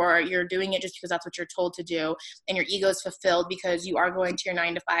power, or you're doing it just because that's what you're told to do, and your ego is fulfilled because you are going to your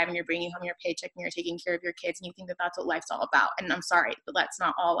 9 to 5 and you're bringing home your paycheck and you're taking care of your kids and you think that that's what life's all about. And I'm sorry, but that's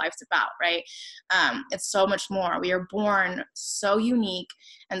not all life's about, right? It's so much more. We are born so unique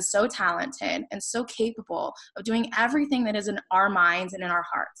and so talented and so capable of doing everything that is in our minds and in our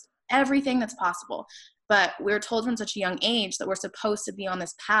hearts, everything that's possible. But we're told from such a young age that we're supposed to be on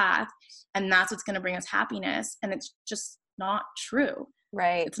this path and that's what's going to bring us happiness. And it's just not true.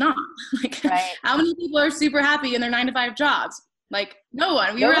 Right. It's not. Like, right. How many people are super happy in their 9 to 5 jobs? Like no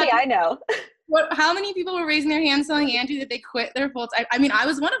one. Nobody I know. How many people were raising their hands telling Angie that they quit their full time? I mean, I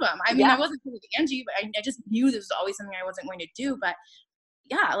was one of them. I mean, I wasn't with Angie, but I just knew this was always something I wasn't going to do. But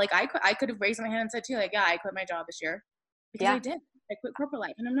yeah, like I could have raised my hand and said too, like, yeah, I quit my job this year because I did. I quit corporate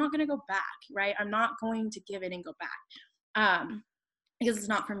life and I'm not going to go back, right? I'm not going to give in and go back because it's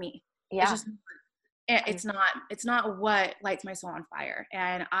not for me. Yeah. It's not what lights my soul on fire.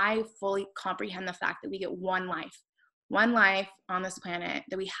 And I fully comprehend the fact that we get one life on this planet,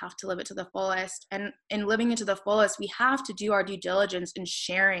 that we have to live it to the fullest. And in living it to the fullest, we have to do our due diligence in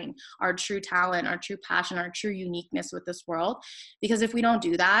sharing our true talent, our true passion, our true uniqueness with this world. Because if we don't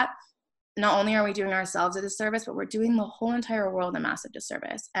do that, not only are we doing ourselves a disservice, but we're doing the whole entire world a massive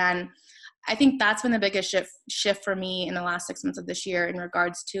disservice. And I think that's been the biggest shift for me in the last 6 months of this year in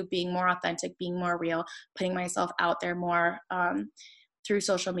regards to being more authentic, being more real, putting myself out there more through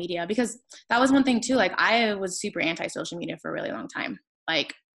social media. Because that was one thing too, like I was super anti-social media for a really long time.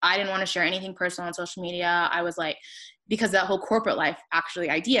 Like I didn't want to share anything personal on social media. I was like, because that whole corporate life actually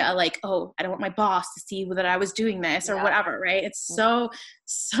idea, like, oh, I don't want my boss to see that I was doing this or whatever, right? It's so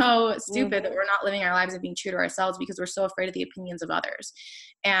stupid that we're not living our lives and being true to ourselves because we're so afraid of the opinions of others.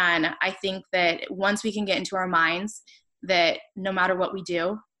 And I think that once we can get into our minds that no matter what we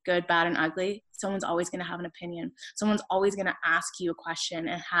do, good, bad, and ugly, someone's always going to have an opinion. Someone's always going to ask you a question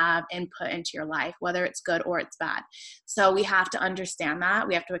and have input into your life, whether it's good or it's bad. So we have to understand that.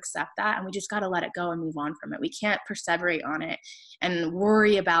 We have to accept that. And we just got to let it go and move on from it. We can't perseverate on it and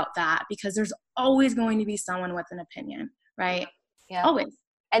worry about that because there's always going to be someone with an opinion, right? Yeah. Always.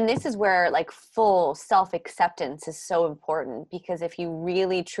 And this is where like full self-acceptance is so important, because if you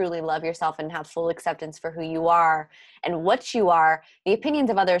really truly love yourself and have full acceptance for who you are and what you are, the opinions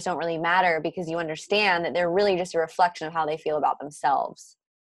of others don't really matter because you understand that they're really just a reflection of how they feel about themselves.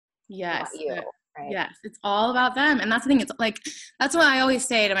 Yes. Not you, right? Yes. It's all about them. And that's the thing. It's like, that's what I always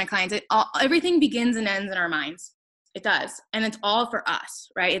say to my clients. Everything begins and ends in our minds. It does. And it's all for us,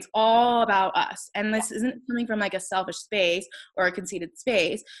 right? It's all about us. And this isn't coming from like a selfish space or a conceited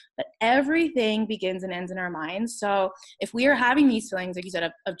space, but everything begins and ends in our minds. So if we are having these feelings, like you said,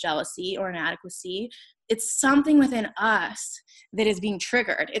 of jealousy or inadequacy, it's something within us that is being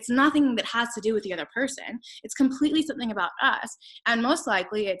triggered. It's nothing that has to do with the other person. It's completely something about us. And most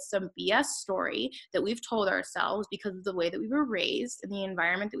likely it's some BS story that we've told ourselves because of the way that we were raised and the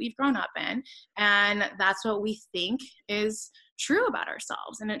environment that we've grown up in. And that's what we think is true about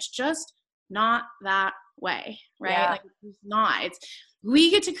ourselves. And it's just not that way, right? Yeah. Like it's not.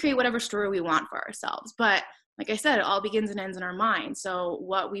 We get to create whatever story we want for ourselves. But like I said, it all begins and ends in our minds. So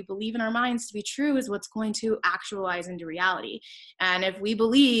what we believe in our minds to be true is what's going to actualize into reality. And if we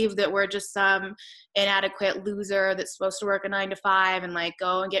believe that we're just some inadequate loser that's supposed to work a 9 to 5 and like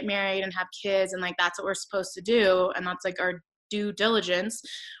go and get married and have kids and like that's what we're supposed to do, and that's like our due diligence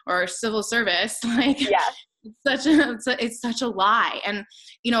or civil service, like It's such a lie. And,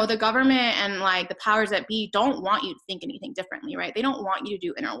 the government and like the powers that be don't want you to think anything differently, right? They don't want you to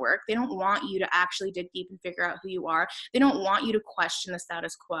do inner work. They don't want you to actually dig deep and figure out who you are. They don't want you to question the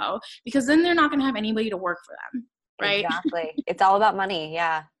status quo, because then they're not going to have anybody to work for them, right? Exactly. It's all about money.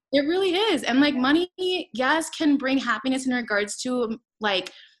 Yeah. It really is. And like money, yes, can bring happiness in regards to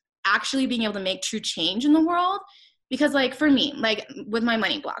like actually being able to make true change in the world. Because like for me, like with my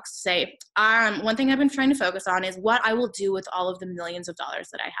money blocks, say, one thing I've been trying to focus on is what I will do with all of the millions of dollars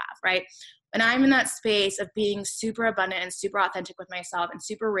that I have, right? And I'm in that space of being super abundant and super authentic with myself and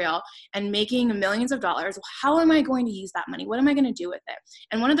super real and making millions of dollars. How am I going to use that money? What am I going to do with it?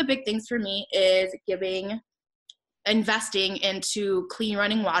 And one of the big things for me is investing into clean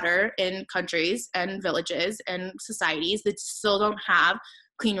running water in countries and villages and societies that still don't have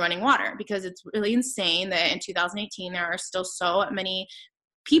clean running water, because it's really insane that in 2018 there are still so many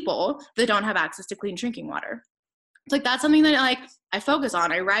people that don't have access to clean drinking water. It's like that's something that like I focus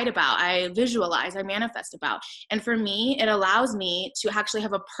on, I write about, I visualize, I manifest about. And for me, it allows me to actually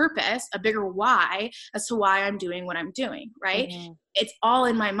have a purpose, a bigger why as to why I'm doing what I'm doing, right? Mm-hmm. It's all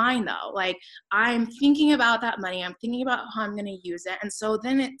in my mind though. Like I'm thinking about that money, I'm thinking about how I'm going to use it. And so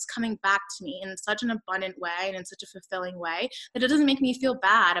then it's coming back to me in such an abundant way and in such a fulfilling way that it doesn't make me feel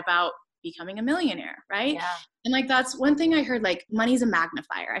bad about becoming a millionaire, right? Yeah. And like that's one thing I heard, like money's a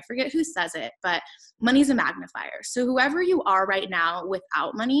magnifier. I forget who says it, but money's a magnifier. So whoever you are right now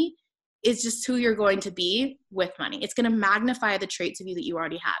without money is just who you're going to be with money. It's going to magnify the traits of you that you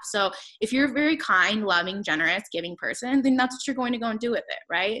already have. So if you're a very kind, loving, generous, giving person, then that's what you're going to go and do with it,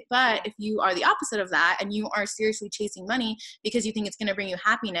 right? But if you are the opposite of that and you are seriously chasing money because you think it's going to bring you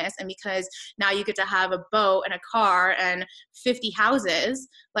happiness and because now you get to have a boat and a car and 50 houses,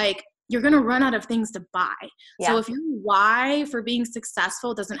 like you're going to run out of things to buy. Yeah. So if your why for being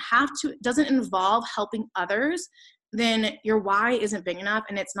successful doesn't involve helping others, then your why isn't big enough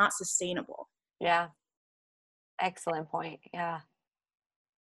and it's not sustainable. Yeah. Excellent point. Yeah.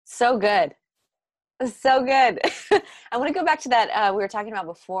 So good. So good. I want to go back to that we were talking about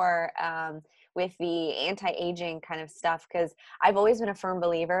before with the anti-aging kind of stuff, because I've always been a firm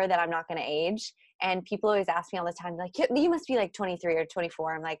believer that I'm not going to age. And people always ask me all the time, like, you must be like 23 or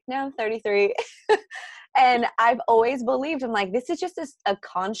 24. I'm like, no, 33. And I've always believed, I'm like, this is just a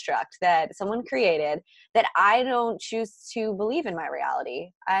construct that someone created that I don't choose to believe in my reality.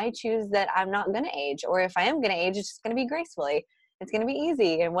 I choose that I'm not going to age, or if I am going to age, it's just going to be gracefully. It's going to be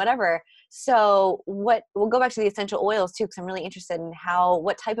easy and whatever. So we'll go back to the essential oils too, because I'm really interested in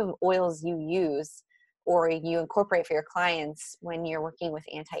what type of oils you use or you incorporate for your clients when you're working with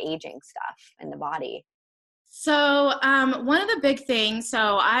anti-aging stuff in the body. So one of the big things,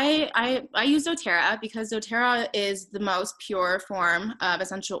 so I use doTERRA because doTERRA is the most pure form of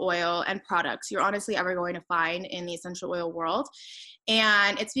essential oil and products you're honestly ever going to find in the essential oil world.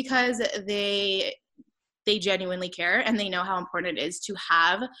 And it's because they genuinely care and they know how important it is to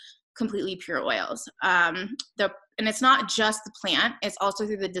have completely pure oils. And it's not just the plant, it's also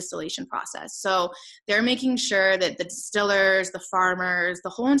through the distillation process. So they're making sure that the distillers, the farmers, the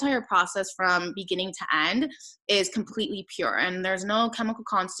whole entire process from beginning to end is completely pure. And there's no chemical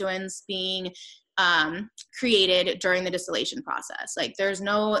constituents being created during the distillation process. Like there's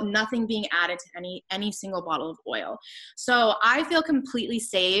nothing being added to any single bottle of oil. So I feel completely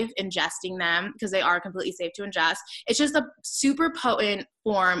safe ingesting them because they are completely safe to ingest. It's just a super potent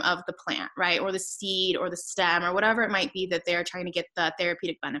form of the plant, right? Or the seed or the stem or whatever it might be that they're trying to get the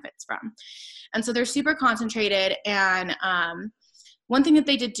therapeutic benefits from. And so they're super concentrated. And one thing that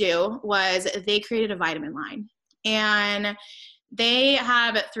they did do was they created a vitamin line. And they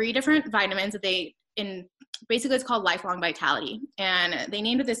have 3 different vitamins that basically it's called lifelong vitality. And they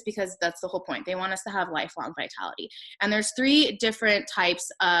named it this because that's the whole point. They want us to have lifelong vitality. And there's 3 different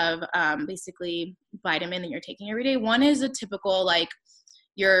types of basically vitamin that you're taking every day. One is a typical, like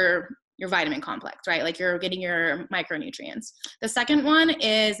your vitamin complex, right? Like you're getting your micronutrients. The second one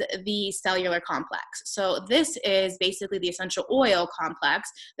is the cellular complex. So this is basically the essential oil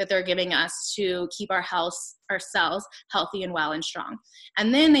complex that they're giving us to keep our cells healthy and well and strong.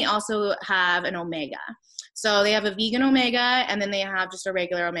 And then they also have an omega. So they have a vegan omega, and then they have just a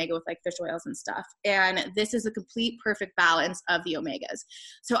regular omega with like fish oils and stuff. And this is a complete perfect balance of the omegas.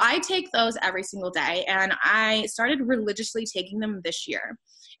 So I take those every single day, and I started religiously taking them this year.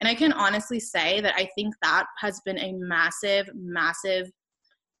 And I can honestly say that I think that has been a massive, massive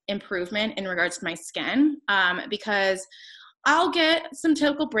improvement in regards to my skin, because I'll get some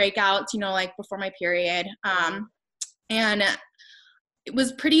typical breakouts, like before my period. And it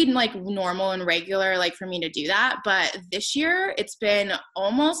was pretty like normal and regular, like for me to do that. But this year it's been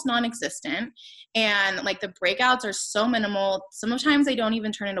almost non-existent. And like the breakouts are so minimal. Sometimes they don't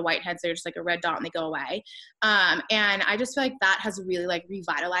even turn into whiteheads. They're just like a red dot and they go away. And I just feel like that has really like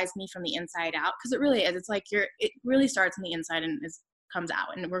revitalized me from the inside out. Cause it really is. It's like it really starts on the inside and comes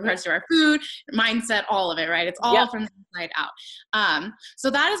out in regards to our food, mindset, all of it, right? It's all from the inside out. So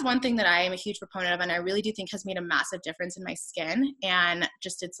that is one thing that I am a huge proponent of, and I really do think has made a massive difference in my skin and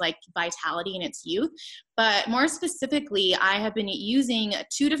just its like vitality and its youth. But more specifically, I have been using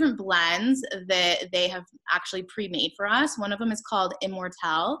 2 different blends that they have actually pre-made for us. One of them is called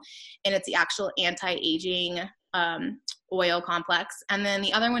Immortelle, and it's the actual anti-aging oil complex. And then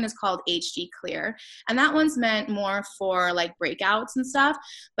the other one is called HG Clear. And that one's meant more for like breakouts and stuff.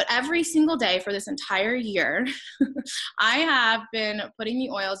 But every single day for this entire year, I have been putting the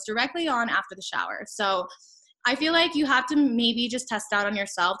oils directly on after the shower. So I feel like you have to maybe just test out on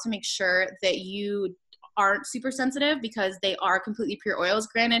yourself to make sure that you aren't super sensitive, because they are completely pure oils.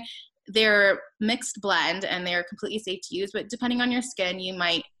 Granted, they're mixed blend and they're completely safe to use, but depending on your skin, you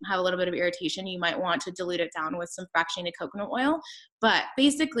might have a little bit of irritation. You might want to dilute it down with some fractionated coconut oil. But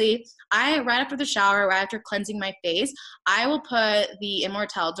basically, right after the shower, right after cleansing my face, I will put the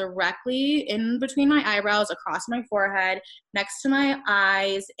Immortelle directly in between my eyebrows, across my forehead, next to my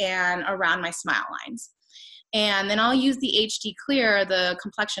eyes, and around my smile lines. And then I'll use the HG Clear, the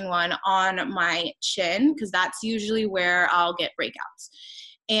complexion one, on my chin, because that's usually where I'll get breakouts.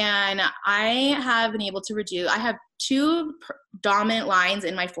 And I have been able to reduce, I have 2 dominant lines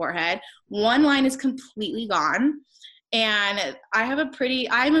in my forehead. One line is completely gone. And I'm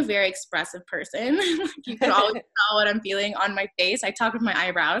a very expressive person. You can always tell what I'm feeling on my face. I talk with my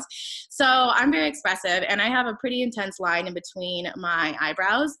eyebrows. So I'm very expressive, and I have a pretty intense line in between my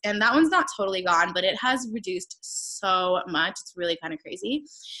eyebrows. And that one's not totally gone, but it has reduced so much. It's really kind of crazy.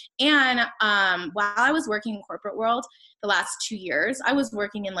 And while I was working in corporate world, the last 2 years, I was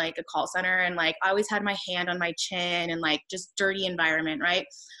working in like a call center, and like I always had my hand on my chin and like just dirty environment, right?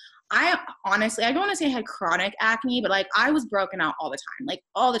 I honestly, I don't want to say I had chronic acne, but like I was broken out all the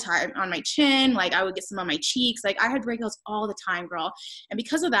time on my chin. Like I would get some on my cheeks. Like I had breakouts all the time, girl. And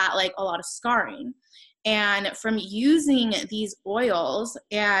because of that, like a lot of scarring. And from using these oils,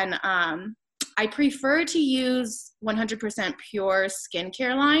 and I prefer to use 100% pure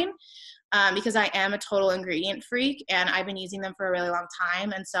skincare line. Because I am a total ingredient freak, and I've been using them for a really long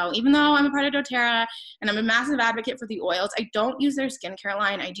time. And so even though I'm a part of doTERRA and I'm a massive advocate for the oils, I don't use their skincare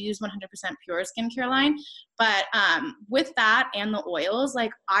line. I do use 100% pure skincare line. But with that and the oils,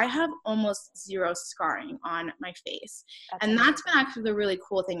 like I have almost 0 scarring on my face. And that's been actually the really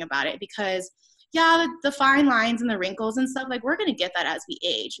cool thing about it, because the fine lines and the wrinkles and stuff, like we're going to get that as we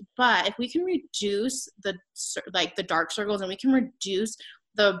age. But if we can reduce the dark circles, and we can reduce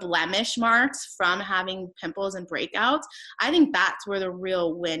the blemish marks from having pimples and breakouts, I think that's where the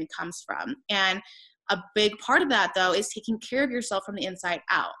real win comes from. And a big part of that, though, is taking care of yourself from the inside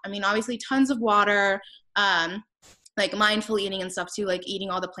out. I mean, obviously tons of water, like mindful eating and stuff too, like eating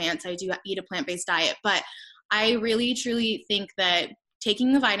all the plants. I do eat a plant-based diet, but I really truly think that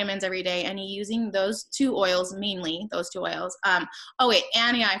taking the vitamins every day and using those 2 oils, mainly those 2 oils. Oh wait,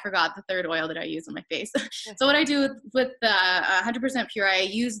 and I forgot the 3rd oil that I use on my face. So what I do with the 100% pure, I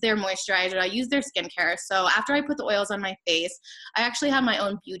use their moisturizer, I use their skincare. So after I put the oils on my face, I actually have my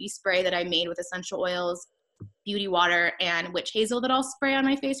own beauty spray that I made with essential oils, beauty water, and witch hazel that I'll spray on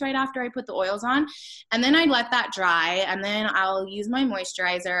my face right after I put the oils on. And then I let that dry, and then I'll use my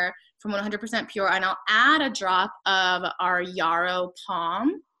moisturizer from 100% pure, and I'll add a drop of our Yarrow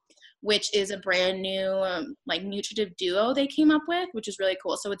Palm, which is a brand new like nutritive duo they came up with, which is really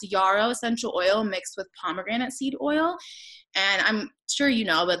cool. So it's Yarrow essential oil mixed with pomegranate seed oil. And I'm sure you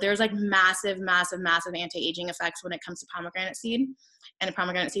know, but there's like massive anti-aging effects when it comes to pomegranate seed and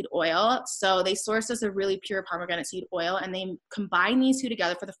pomegranate seed oil. So they sourced us a really pure pomegranate seed oil, and they combine these 2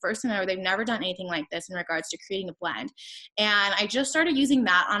 together for the first time ever. They've never done anything like this in regards to creating a blend. And I just started using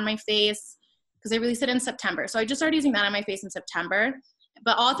that on my face because they released it in September. So I just started using that on my face in September.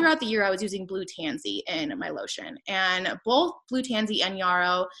 But all throughout the year, I was using Blue Tansy in my lotion. And both Blue Tansy and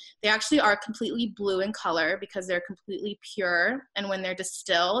Yarrow, they actually are completely blue in color because they're completely pure. And when they're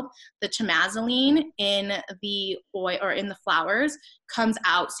distilled, the chamazoline in the oil or in the flowers comes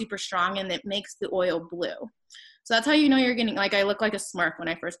out super strong, and it makes the oil blue. So that's how you know you're getting, like, I look like a Smurf when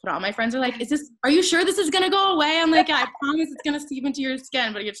I first put it on. My friends are like, are you sure this is going to go away? I'm like, yeah, I promise it's going to seep into your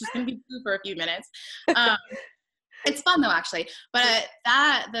skin, but it's just going to be blue for a few minutes. It's fun though, actually. But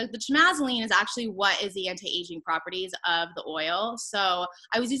the trimazoline is actually what is the anti-aging properties of the oil. So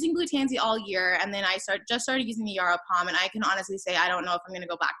I was using Blutanzi all year, and then I just started using the Yarrow Palm, and I can honestly say I don't know if I'm going to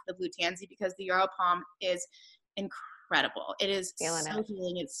go back to the Blutanzi because the Yarrow Palm is incredible. It is so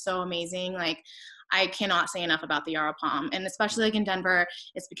healing. It's so amazing. Like, I cannot say enough about the Yarrow Palm. And especially like in Denver,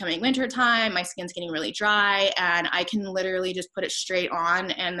 it's becoming winter time. My skin's getting really dry, and I can literally just put it straight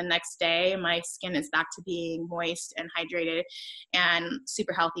on, and the next day my skin is back to being moist and hydrated and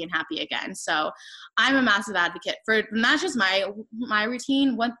super healthy and happy again. So I'm a massive advocate for, and that's just my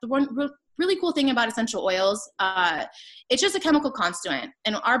routine. The one really cool thing about essential oils, it's just a chemical constituent,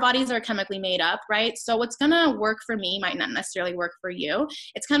 and our bodies are chemically made up, right? So what's gonna work for me might not necessarily work for you.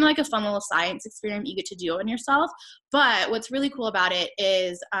 It's kind of like a fun little science experiment you get to do on yourself. But what's really cool about it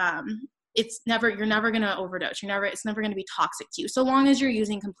is you're never going to overdose. It's never going to be toxic to you, so long as you're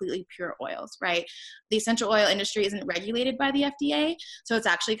using completely pure oils, right? The essential oil industry isn't regulated by the FDA, so it's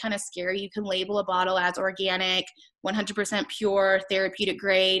actually kind of scary. You can label a bottle as organic, 100% pure, therapeutic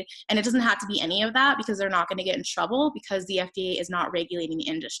grade, and it doesn't have to be any of that because they're not going to get in trouble because the FDA is not regulating the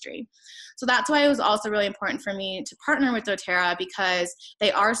industry. So that's why it was also really important for me to partner with doTERRA, because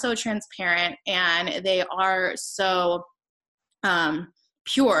they are so transparent and they are so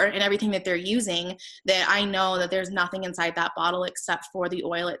pure in everything that they're using, that I know that there's nothing inside that bottle except for the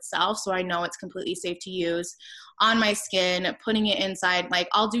oil itself. So I know it's completely safe to use on my skin, putting it inside. Like,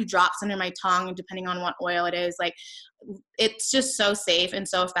 I'll do drops under my tongue depending on what oil it is. Like, it's just so safe and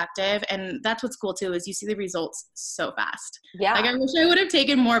so effective. And that's what's cool too, is you see the results so fast. Yeah. Like, I wish I would have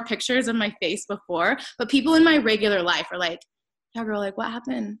taken more pictures of my face before, but people in my regular life are like, yeah, girl, like, what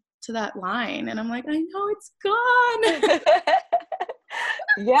happened to that line? And I'm like, I know, it's gone.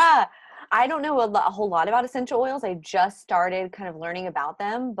 Yeah. I don't know a whole lot about essential oils. I just started kind of learning about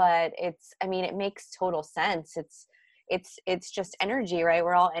them, but it makes total sense. It's just energy, right?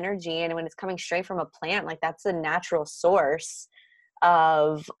 We're all energy. And when it's coming straight from a plant, like, that's a natural source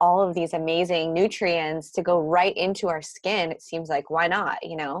of all of these amazing nutrients to go right into our skin. It seems like, why not,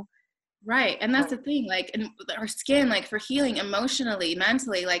 Right. And that's the thing, like, in our skin, like, for healing emotionally,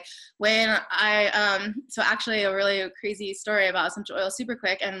 mentally, like, when so actually a really crazy story about essential oil super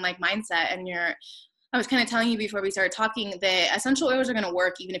quick, and like mindset, and I was kind of telling you before we started talking that essential oils are going to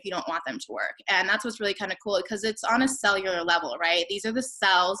work even if you don't want them to work. And that's what's really kind of cool, because it's on a cellular level, right? These are the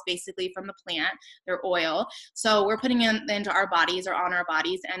cells basically from the plant, they're oil. So we're putting it into our bodies or on our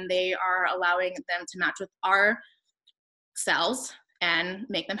bodies, and they are allowing them to match with our cells and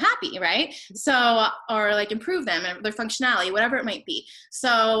make them happy, right? So, or like improve them and their functionality, whatever it might be.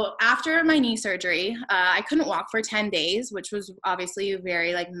 So after my knee surgery, I couldn't walk for 10 days, which was obviously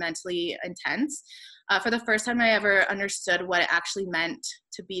very like mentally intense. For the first time I ever understood what it actually meant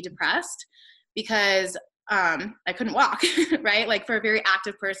to be depressed, because I couldn't walk, right? Like, for a very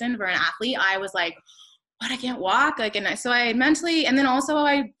active person, for an athlete, I was like, what, I can't walk? Like, and so I mentally, and then also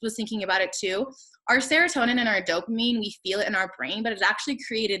I was thinking about it too. Our serotonin and our dopamine, we feel it in our brain, but it's actually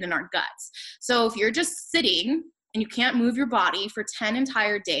created in our guts. So if you're just sitting and you can't move your body for 10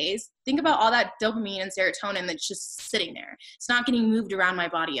 entire days, think about all that dopamine and serotonin that's just sitting there. It's not getting moved around my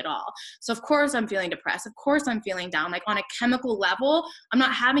body at all. So of course I'm feeling depressed. Of course I'm feeling down. Like, on a chemical level, I'm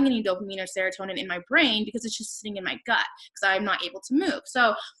not having any dopamine or serotonin in my brain because it's just sitting in my gut because I'm not able to move.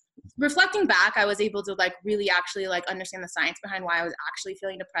 So reflecting back, I was able to like really actually like understand the science behind why I was actually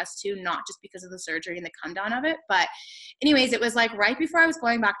feeling depressed too, not just because of the surgery and the come down of it. But anyways, it was like right before I was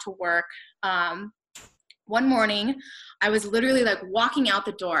going back to work, one morning I was literally like walking out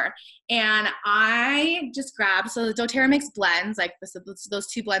the door, and I just grabbed, so the doTERRA makes blends, like those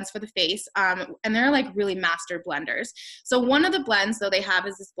two blends for the face, and they're like really master blenders. So one of the blends though they have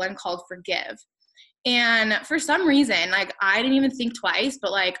is this blend called Forgive. And for some reason, like, I didn't even think twice,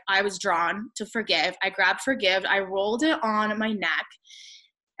 but like, I was drawn to Forgive. I grabbed Forgive, I rolled it on my neck,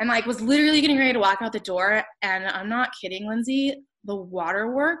 and like was literally getting ready to walk out the door. And I'm not kidding, Lindsay, the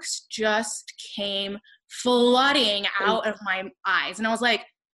waterworks just came flooding out of my eyes. And I was like,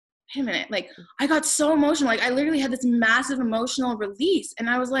 wait a minute, like, I got so emotional. Like, I literally had this massive emotional release. And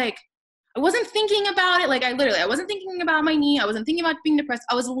I was like, I wasn't thinking about it. Like, I wasn't thinking about my knee. I wasn't thinking about being depressed.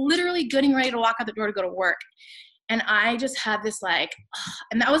 I was literally getting ready to walk out the door to go to work. And I just had this like,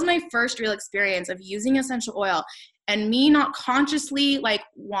 and that was my first real experience of using essential oil, and me not consciously like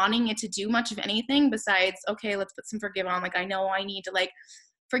wanting it to do much of anything besides, okay, let's put some Forgive on. Like, I know I need to like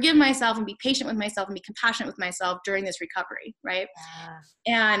forgive myself and be patient with myself and be compassionate with myself during this recovery, right?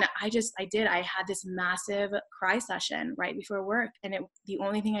 And I had this massive cry session right before work, and the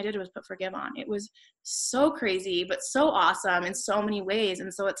only thing I did was put forgive on. It was so crazy, but so awesome in so many ways.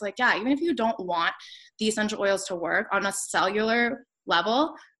 And so it's like, yeah, even if you don't want the essential oils to work on a cellular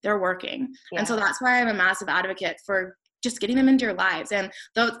level, they're working. Yeah. And so that's why I'm a massive advocate for just getting them into your lives. And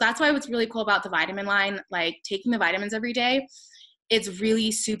that's why what's really cool about the vitamin line, like taking the vitamins every day, it's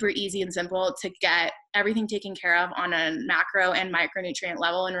really super easy and simple to get everything taken care of on a macro and micronutrient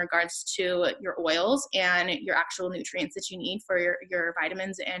level in regards to your oils and your actual nutrients that you need for your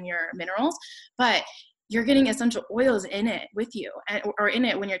vitamins and your minerals. But you're getting essential oils in it with you, or in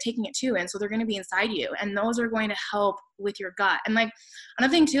it when you're taking it too. And so they're going to be inside you, and those are going to help with your gut. And like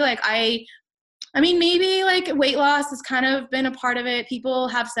another thing too, like I mean, maybe like weight loss has kind of been a part of it. People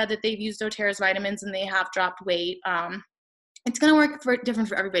have said that they've used doTERRA's vitamins and they have dropped weight. It's going to work different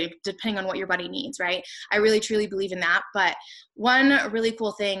for everybody depending on what your body needs, right? I really truly believe in that. But one really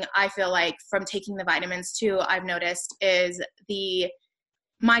cool thing I feel like from taking the vitamins too, I've noticed is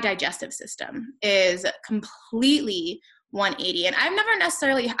my digestive system is completely 180. And I've never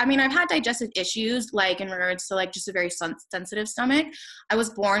necessarily, I mean, I've had digestive issues, like in regards to like just a very sensitive stomach. I was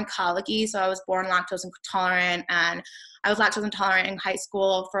born colicky, so I was born lactose intolerant, and I was lactose intolerant in high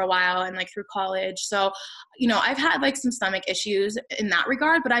school for a while and like through college. So, you know, I've had like some stomach issues in that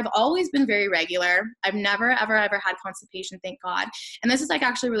regard, but I've always been very regular. I've never, ever had constipation, thank God. And this is like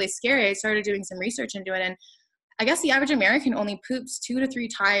actually really scary. I started doing some research into it, and I guess the average American only poops 2 to 3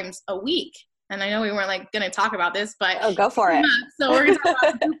 times a week. And I know we weren't like going to talk about this, but go for it. So we're going to talk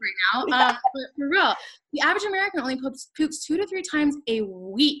about the poop right now. Yeah. But for real, the average American only poops 2 to 3 times a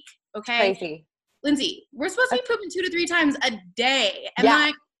week. Okay. Crazy. Lindsay, we're supposed to be pooping 2 to 3 times a day. And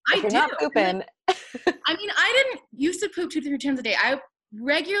like, I do. Not pooping. I mean, I didn't used to poop 2 to 3 times a day. I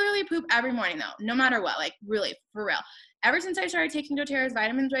regularly poop every morning though, no matter what, like really, for real. Ever since I started taking doTERRA's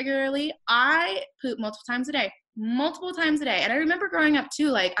vitamins regularly, I poop multiple times a day. And I remember growing up too,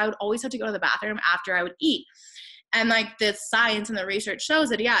 like I would always have to go to the bathroom after I would eat. And like the science and the research shows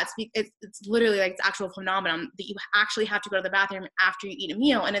that, yeah, it's literally like it's actual phenomenon that you actually have to go to the bathroom after you eat a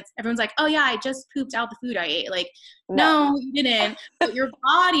meal. And everyone's like, oh yeah, I just pooped out the food I ate. Like, no, you didn't. But your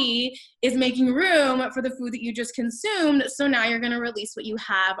body is making room for the food that you just consumed. So now you're going to release what you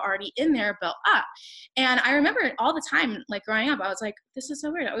have already in there built up. And I remember it all the time, like growing up, I was like, this is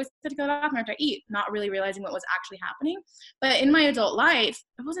so weird. I always had to go to the bathroom after I eat, not really realizing what was actually happening. But in my adult life,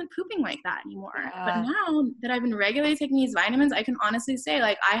 I wasn't pooping like that anymore. But now that I've been regularly taking these vitamins, I can honestly say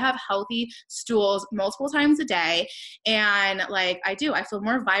like I have healthy stools multiple times a day. And like I feel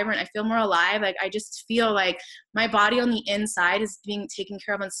more vibrant. I feel more alive. Like I just feel like my body on the inside is being taken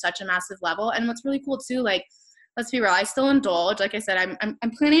care of on such a massive level. And what's really cool too, like, let's be real, I still indulge. Like I said,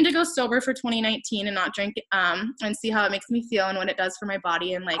 I'm planning to go sober for 2019 and not drink and see how it makes me feel and what it does for my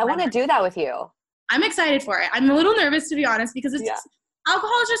body. And like I want to do that with you. I'm excited for it. I'm a little nervous, to be honest, because it's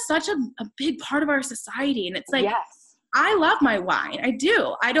alcohol is just such a big part of our society. And it's like, I love my wine. I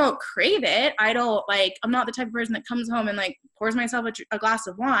do. I don't crave it. I'm not the type of person that comes home and like pours myself a glass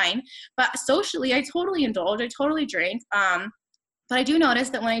of wine, but socially I totally indulge. I totally drink. But I do notice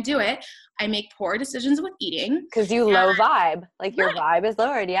that when I do it, I make poor decisions with eating. Because you low vibe. Like your vibe is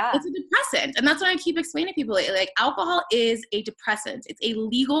lowered, It's a depressant. And that's what I keep explaining to people. Like alcohol is a depressant. It's a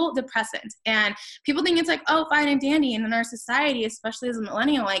legal depressant. And people think it's like, oh, fine and dandy. And in our society, especially as a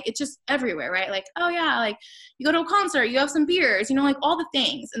millennial, like it's just everywhere, right? Like, oh yeah, like you go to a concert, you have some beers, you know, like all the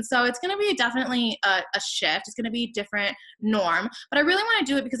things. And so it's going to be definitely a shift. It's going to be a different norm. But I really want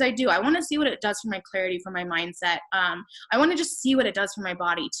to do it because I want to see what it does for my clarity, for my mindset. I want to just see what it does for my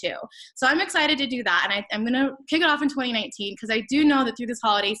body too. So I'm excited to do that. And I'm going to kick it off in 2019 because I do know that through this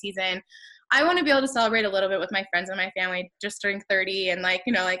holiday season, I want to be able to celebrate a little bit with my friends and my family just during 30 and like,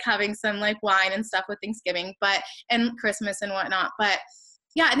 you know, like having some like wine and stuff with Thanksgiving, and Christmas and whatnot. But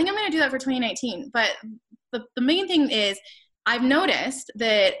yeah, I think I'm going to do that for 2019. But the main thing is I've noticed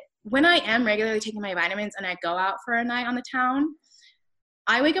that when I am regularly taking my vitamins and I go out for a night on the town,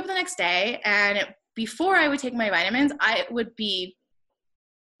 I wake up the next day and before I would take my vitamins, I would be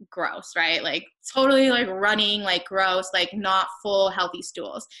gross, right? Like totally like running, like gross, like not full healthy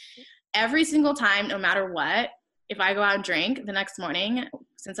stools. Every single time, no matter what, if I go out and drink the next morning,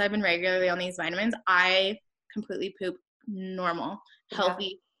 since I've been regularly on these vitamins, I completely poop normal,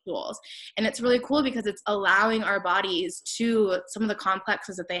 healthy stools. And it's really cool because it's allowing our bodies to, some of the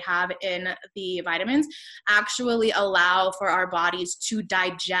complexes that they have in the vitamins actually allow for our bodies to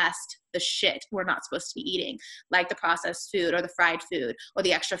digest the shit we're not supposed to be eating, like the processed food or the fried food or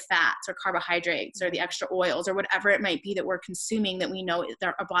the extra fats or carbohydrates or the extra oils or whatever it might be that we're consuming that we know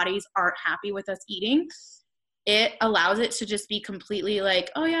that our bodies aren't happy with us eating. It allows it to just be completely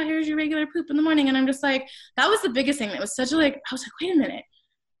like, oh yeah, here's your regular poop in the morning. And I'm just like, that was the biggest thing. It was such a like, I was like, wait a minute,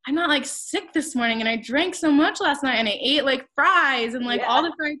 I'm not like sick this morning and I drank so much last night and I ate like fries and like all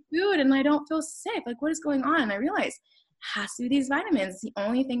the fried food and I don't feel sick. Like what is going on? And I realized it has to be these vitamins. It's the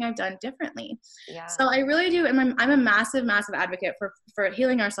only thing I've done differently. Yeah. So I really do. And I'm a massive, massive advocate for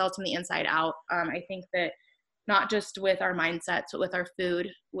healing ourselves from the inside out. I think that not just with our mindsets, but with our food,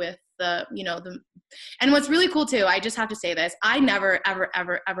 with the, and what's really cool too, I just have to say this, I never, ever,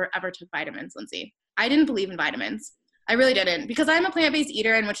 ever, ever, ever took vitamins, Lindsay. I didn't believe in vitamins. I really didn't, because I'm a plant-based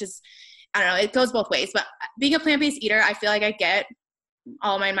eater, and which is, I don't know, it goes both ways, but being a plant-based eater, I feel like I get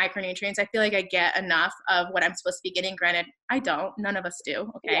all my micronutrients. I feel like I get enough of what I'm supposed to be getting. Granted, I don't. None of us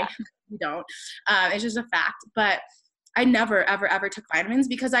do. Okay. Yeah. We don't. It's just a fact. But I never, ever, ever took vitamins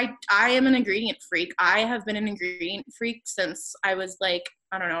because I am an ingredient freak. I have been an ingredient freak since I was like,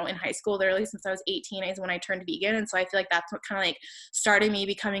 I don't know, in high school, literally since I was 18 is when I turned vegan. And so I feel like that's what kind of like started me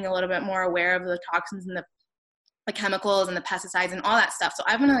becoming a little bit more aware of the toxins and the chemicals and the pesticides and all that stuff. So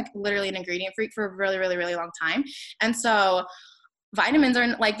I've been like literally an ingredient freak for a really, really, really long time. And so vitamins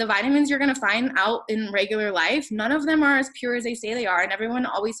are like the vitamins you're going to find out in regular life. None of them are as pure as they say they are. And everyone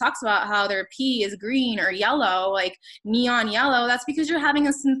always talks about how their pee is green or yellow, like neon yellow. That's because you're having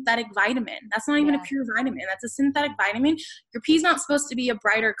a synthetic vitamin. That's not even a pure vitamin. That's a synthetic vitamin. Your pee's not supposed to be a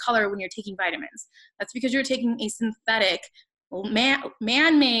brighter color when you're taking vitamins. That's because you're taking a synthetic,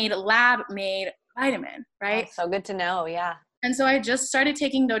 man-made, lab-made vitamin, right? That's so good to know. Yeah. And so I just started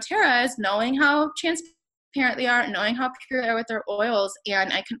taking doTERRAs, knowing how transparent they are, knowing how pure they are with their oils.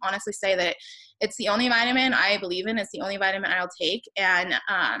 And I can honestly say that it's the only vitamin I believe in. It's the only vitamin I'll take. And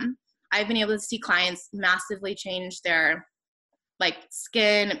I've been able to see clients massively change their like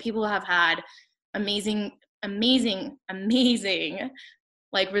skin. People have had amazing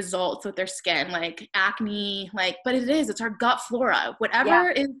like results with their skin, like acne, like, but it's our gut flora.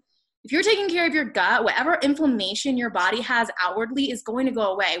 Whatever is, if you're taking care of your gut, whatever inflammation your body has outwardly is going to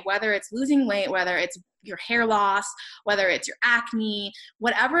go away, whether it's losing weight, whether it's your hair loss, whether it's your acne,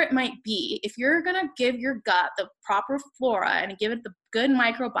 whatever it might be. If you're going to give your gut the proper flora and give it the good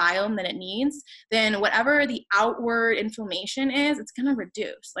microbiome that it needs, then whatever the outward inflammation is, it's going to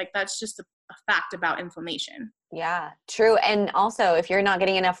reduce. Like that's just a fact about inflammation. Yeah, true. And also, if you're not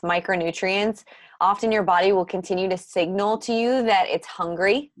getting enough micronutrients, often your body will continue to signal to you that it's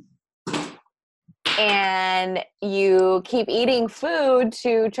hungry. And you keep eating food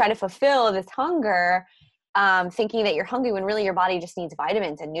to try to fulfill this hunger, thinking that you're hungry when really your body just needs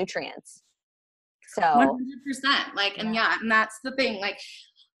vitamins and nutrients. So 100%. Like, and and that's the thing. Like,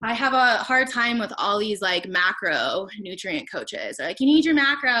 I have a hard time with all these like macro nutrient coaches. They're like, you need your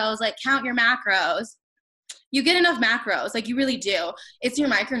macros, like count your macros. You get enough macros, like you really do. It's your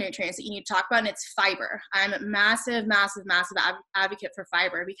micronutrients that you need to talk about, and it's fiber. I'm a massive, massive, massive advocate for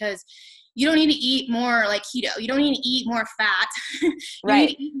fiber because you don't need to eat more like keto. You don't need to eat more fat. You need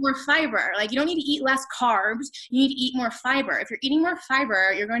to eat more fiber. Like you don't need to eat less carbs. You need to eat more fiber. If you're eating more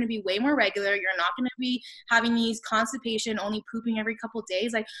fiber, you're going to be way more regular. You're not going to be having these constipation, only pooping every couple of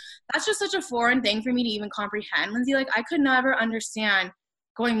days. Like that's just such a foreign thing for me to even comprehend, Lindsay. Like I could never understand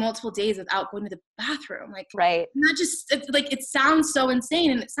going multiple days without going to the bathroom. Like, not just it sounds so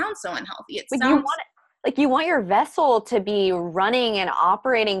insane and it sounds so unhealthy. You want your vessel to be running and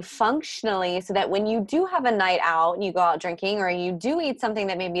operating functionally so that when you do have a night out and you go out drinking or you do eat something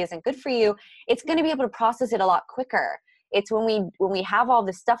that maybe isn't good for you, it's going to be able to process it a lot quicker. It's when we have all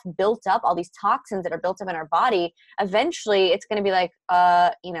this stuff built up, all these toxins that are built up in our body, eventually it's going to be like,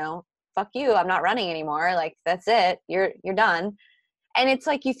 fuck you, I'm not running anymore. Like that's it. You're done. And it's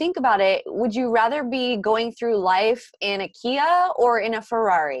like, you think about it, would you rather be going through life in a Kia or in a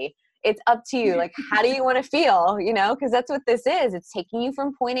Ferrari? It's up to you. Like, how do you want to feel, because that's what this is. It's taking you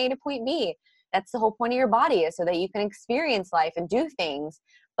from point A to point B. That's the whole point of your body, is so that you can experience life and do things.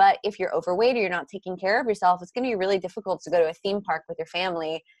 But if you're overweight or you're not taking care of yourself, it's going to be really difficult to go to a theme park with your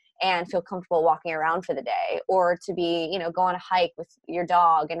family and feel comfortable walking around for the day, or to be, go on a hike with your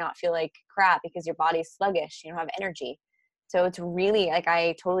dog and not feel like crap because your body's sluggish. You don't have energy. So it's really, like,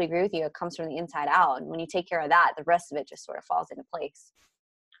 I totally agree with you. It comes from the inside out. And when you take care of that, the rest of it just sort of falls into place.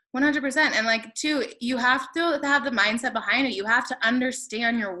 100%. And like, too, you have to have the mindset behind it. You have to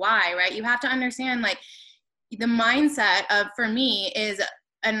understand your why, right? You have to understand, like, the mindset of, for me is,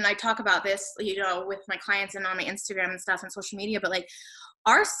 and I talk about this, with my clients and on my Instagram and stuff and social media, but like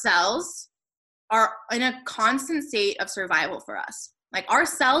our cells are in a constant state of survival for us. Like our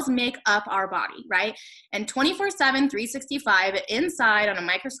cells make up our body, right? And 24/7, 365 inside on a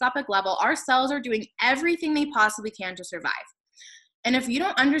microscopic level, our cells are doing everything they possibly can to survive. And if you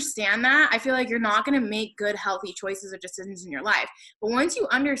don't understand that, I feel like you're not going to make good, healthy choices or decisions in your life. But once you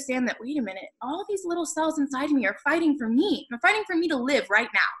understand that, wait a minute, all these little cells inside of me are fighting for me. They're fighting for me to live right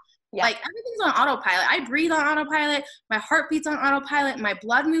now. Yeah. Like everything's on autopilot. I breathe on autopilot. My heart beats on autopilot. My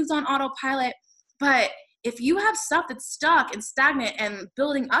blood moves on autopilot. But if you have stuff that's stuck and stagnant and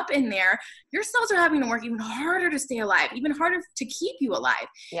building up in there, your cells are having to work even harder to stay alive, even harder to keep you alive.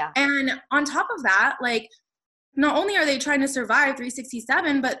 Yeah. And on top of that, like, not only are they trying to survive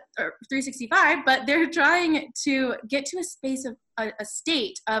 365, but they're trying to get to a space of a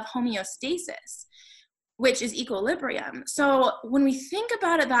state of homeostasis, which is equilibrium. So when we think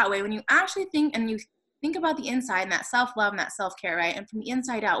about it that way, when you actually think and you think about the inside and that self-love and that self-care, right? And from the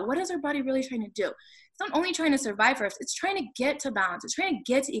inside out, what is our body really trying to do? It's not only trying to survive first, it's trying to get to balance. It's trying to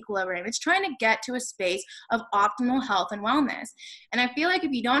get to equilibrium. It's trying to get to a space of optimal health and wellness. And I feel like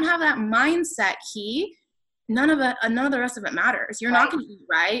if you don't have that mindset key, none of the rest of it matters. You're not going to eat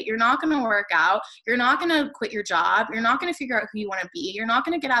right. You're not going to work out. You're not going to quit your job. You're not going to figure out who you want to be. You're not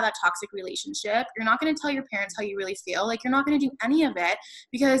going to get out of that toxic relationship. You're not going to tell your parents how you really feel. Like, you're not going to do any of it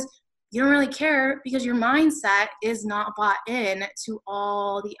because you don't really care, because your mindset is not bought in to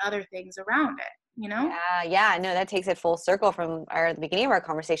all the other things around it, you know? Yeah. No, that takes it full circle from the beginning of our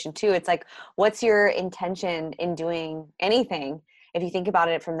conversation too. It's like, what's your intention in doing anything? If you think about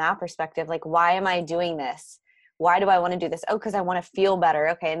it from that perspective, like, why am I doing this? Why do I want to do this? Oh, because I want to feel better.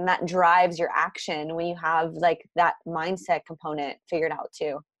 Okay. And that drives your action when you have like that mindset component figured out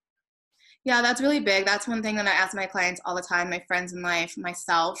too. Yeah, that's really big. That's one thing that I ask my clients all the time, my friends in life,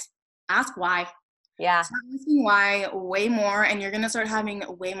 myself. Ask why. Yeah. Start asking why way more, and you're going to start having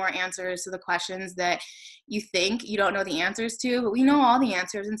way more answers to the questions that you think you don't know the answers to, but we know all the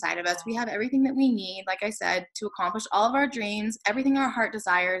answers inside of us. We have everything that we need, like I said, to accomplish all of our dreams, everything our heart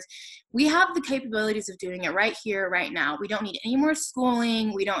desires. We have the capabilities of doing it right here, right now. We don't need any more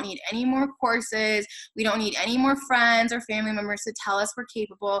schooling. We don't need any more courses. We don't need any more friends or family members to tell us we're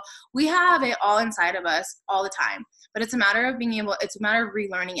capable. We have it all inside of us all the time, but it's a matter of it's a matter of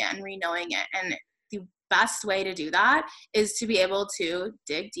relearning it and re-knowing it. And the best way to do that is to be able to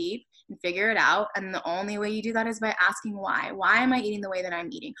dig deep and figure it out. And the only way you do that is by asking why. Why am I eating the way that I'm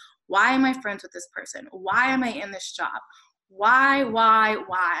eating? Why am I friends with this person? Why am I in this job? Why?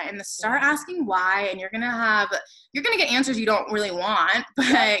 And start asking why, and you're gonna get answers you don't really want,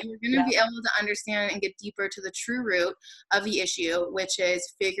 but you're gonna be able to understand and get deeper to the true root of the issue, which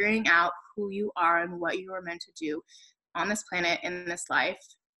is figuring out who you are and what you are meant to do on this planet, in this life,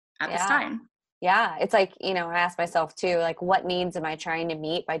 at this time. Yeah. It's like, I ask myself too, like, what needs am I trying to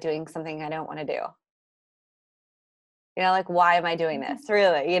meet by doing something I don't want to do? Like, why am I doing this?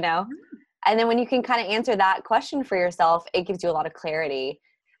 Really, And then when you can kind of answer that question for yourself, it gives you a lot of clarity.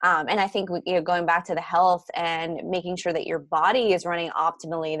 And I think, going back to the health and making sure that your body is running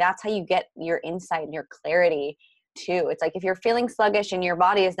optimally, that's how you get your insight and your clarity too. It's like, if you're feeling sluggish and your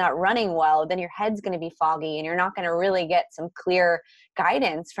body is not running well, then your head's going to be foggy and you're not going to really get some clear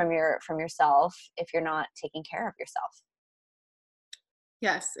guidance from yourself if you're not taking care of yourself.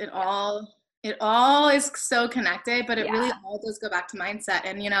 Yes, it all is so connected, but it really all does go back to mindset.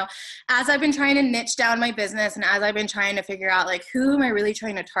 And, as I've been trying to niche down my business and as I've been trying to figure out, like, who am I really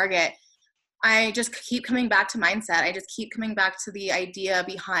trying to target, I just keep coming back to mindset. I just keep coming back to the idea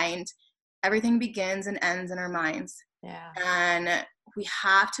behind everything begins and ends in our minds. Yeah. And we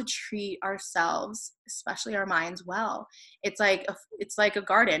have to treat ourselves, especially our minds, well. It's like a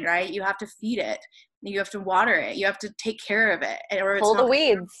garden, right? You have to feed it. You have to water it. You have to take care of it. Or pull the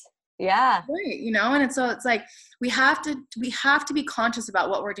weeds. Yeah. Right. And it's like we have to be conscious about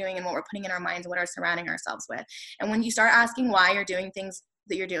what we're doing and what we're putting in our minds and what we're surrounding ourselves with. And when you start asking why you're doing things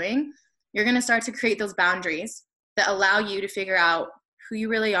that you're doing, you're going to start to create those boundaries that allow you to figure out who you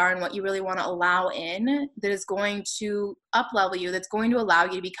really are and what you really want to allow in, that is going to up-level you, that's going to allow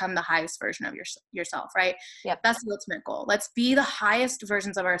you to become the highest version of yourself, right? Yep. That's the ultimate goal. Let's be the highest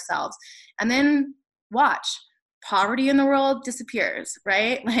versions of ourselves. And then watch. Poverty in the world disappears,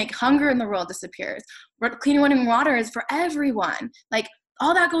 right? Like, hunger in the world disappears. Clean running water is for everyone. Like,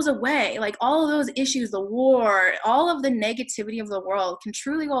 all that goes away. Like, all of those issues, the war, all of the negativity of the world can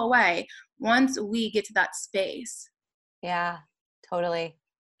truly go away once we get to that space. Yeah, totally.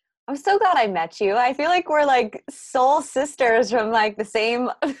 I'm so glad I met you. I feel like we're like soul sisters from like the same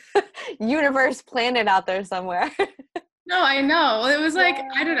universe planet out there somewhere. No, I know. It was like,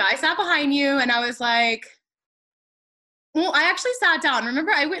 I don't know. I sat behind you and I was like, Well, I actually sat down.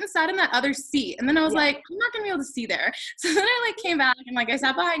 Remember, I went and sat in that other seat, and then I was Yeah. like, I'm not gonna be able to see there. So then I like came back and like I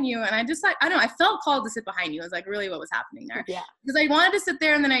sat behind you, and I just like I don't know, I felt called to sit behind you. It was like really what was happening there. Yeah. Because I wanted to sit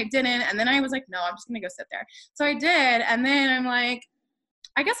there, and then I didn't, and then I was like, no, I'm just gonna go sit there. So I did, and then I'm like,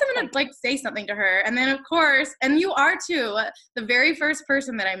 I guess I'm gonna like say something to her, and then of course, and you are too, the very first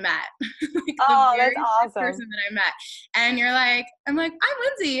person that I met. Like, Oh, the very that's first awesome. person that I met, and you're like, I'm like, I'm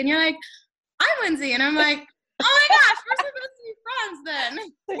Lindsay, and you're like, I'm Lindsay, and I'm like, oh my gosh, we're supposed to be friends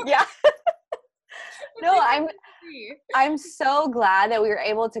then. Yeah. No, Like, I'm so glad that we were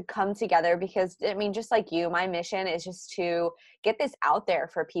able to come together because, I mean, just like you, my mission is just to get this out there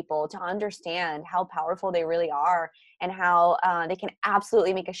for people to understand how powerful they really are and how they can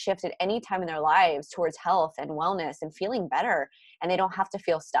absolutely make a shift at any time in their lives towards health and wellness and feeling better, and they don't have to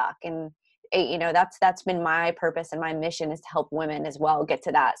feel stuck. And you know, that's been my purpose and my mission, is to help women as well get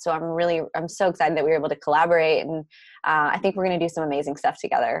to that. So I'm so excited that we were able to collaborate, and I think we're going to do some amazing stuff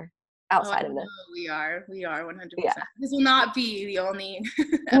together outside of this. We are 100%. Yeah. This will not be the only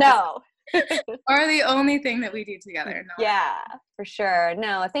No. or the only thing that we do together. No. Yeah, for sure.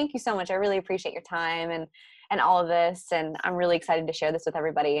 No, thank you so much. I really appreciate your time and all of this, and I'm really excited to share this with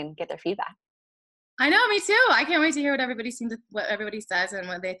everybody and get their feedback. I know, me too. I can't wait to hear what everybody says and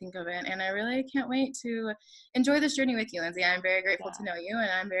what they think of it. And I really can't wait to enjoy this journey with you, Lindsay. I'm very grateful to know you, and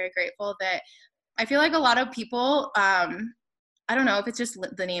I'm very grateful that I feel like a lot of people, I don't know if it's just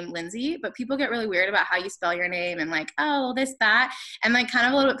the name Lindsay, but people get really weird about how you spell your name and like, oh, this, that, and like kind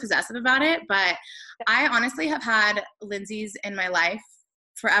of a little bit possessive about it. But I honestly have had Lindsays in my life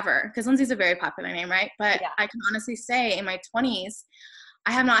forever, because Lindsay's a very popular name, right? But I can honestly say in my 20s,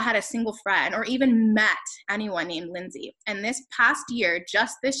 I have not had a single friend or even met anyone named Lindsay. And this past year,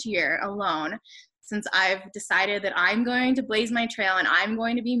 just this year alone, since I've decided that I'm going to blaze my trail and I'm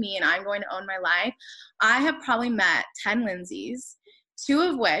going to be me and I'm going to own my life, I have probably met 10 Lindsays, 2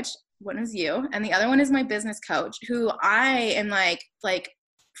 of which, one is you, and the other one is my business coach, who I am like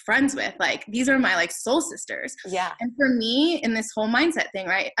friends with. Like, these are my like soul sisters. Yeah. And for me, in this whole mindset thing,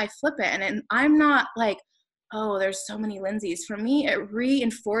 right, I flip it, and I'm not like, oh, there's so many Lindsays. For me, it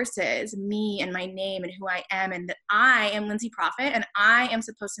reinforces me and my name and who I am, and that I am Lindsay Prophet, and I am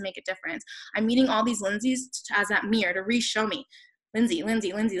supposed to make a difference. I'm meeting all these Lindsays as that mirror to re-show me, Lindsay,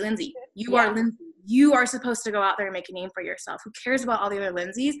 Lindsay, Lindsay, Lindsay. You are Lindsay. You are supposed to go out there and make a name for yourself. Who cares about all the other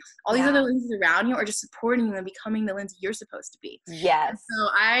Lindsays? All these other Lindsays around you are just supporting you and becoming the Lindsay you're supposed to be. Yes. And so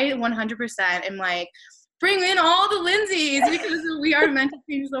I 100% am like, bring in all the Lindsays, because we are meant to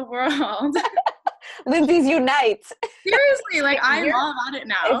change the world. Lindsays unite. Seriously, like I'm all about it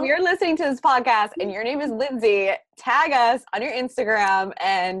now. If you're listening to this podcast and your name is Lindsay, tag us on your Instagram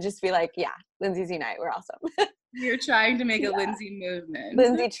and just be like, yeah, Lindsays unite. We're awesome. You're trying to make a Lindsay movement.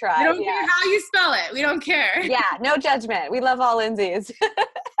 Lindsay tribe. We don't care how you spell it. We don't care. Yeah, no judgment. We love all Lindsays.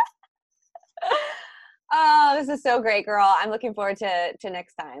 Oh, this is so great, girl. I'm looking forward to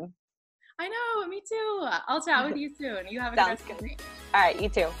next time. I know, me too. I'll chat with you soon. You have a good day. All right, you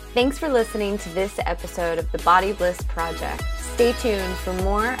too. Thanks for listening to this episode of the Body Bliss Project. Stay tuned for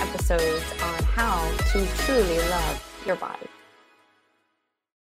more episodes on how to truly love your body.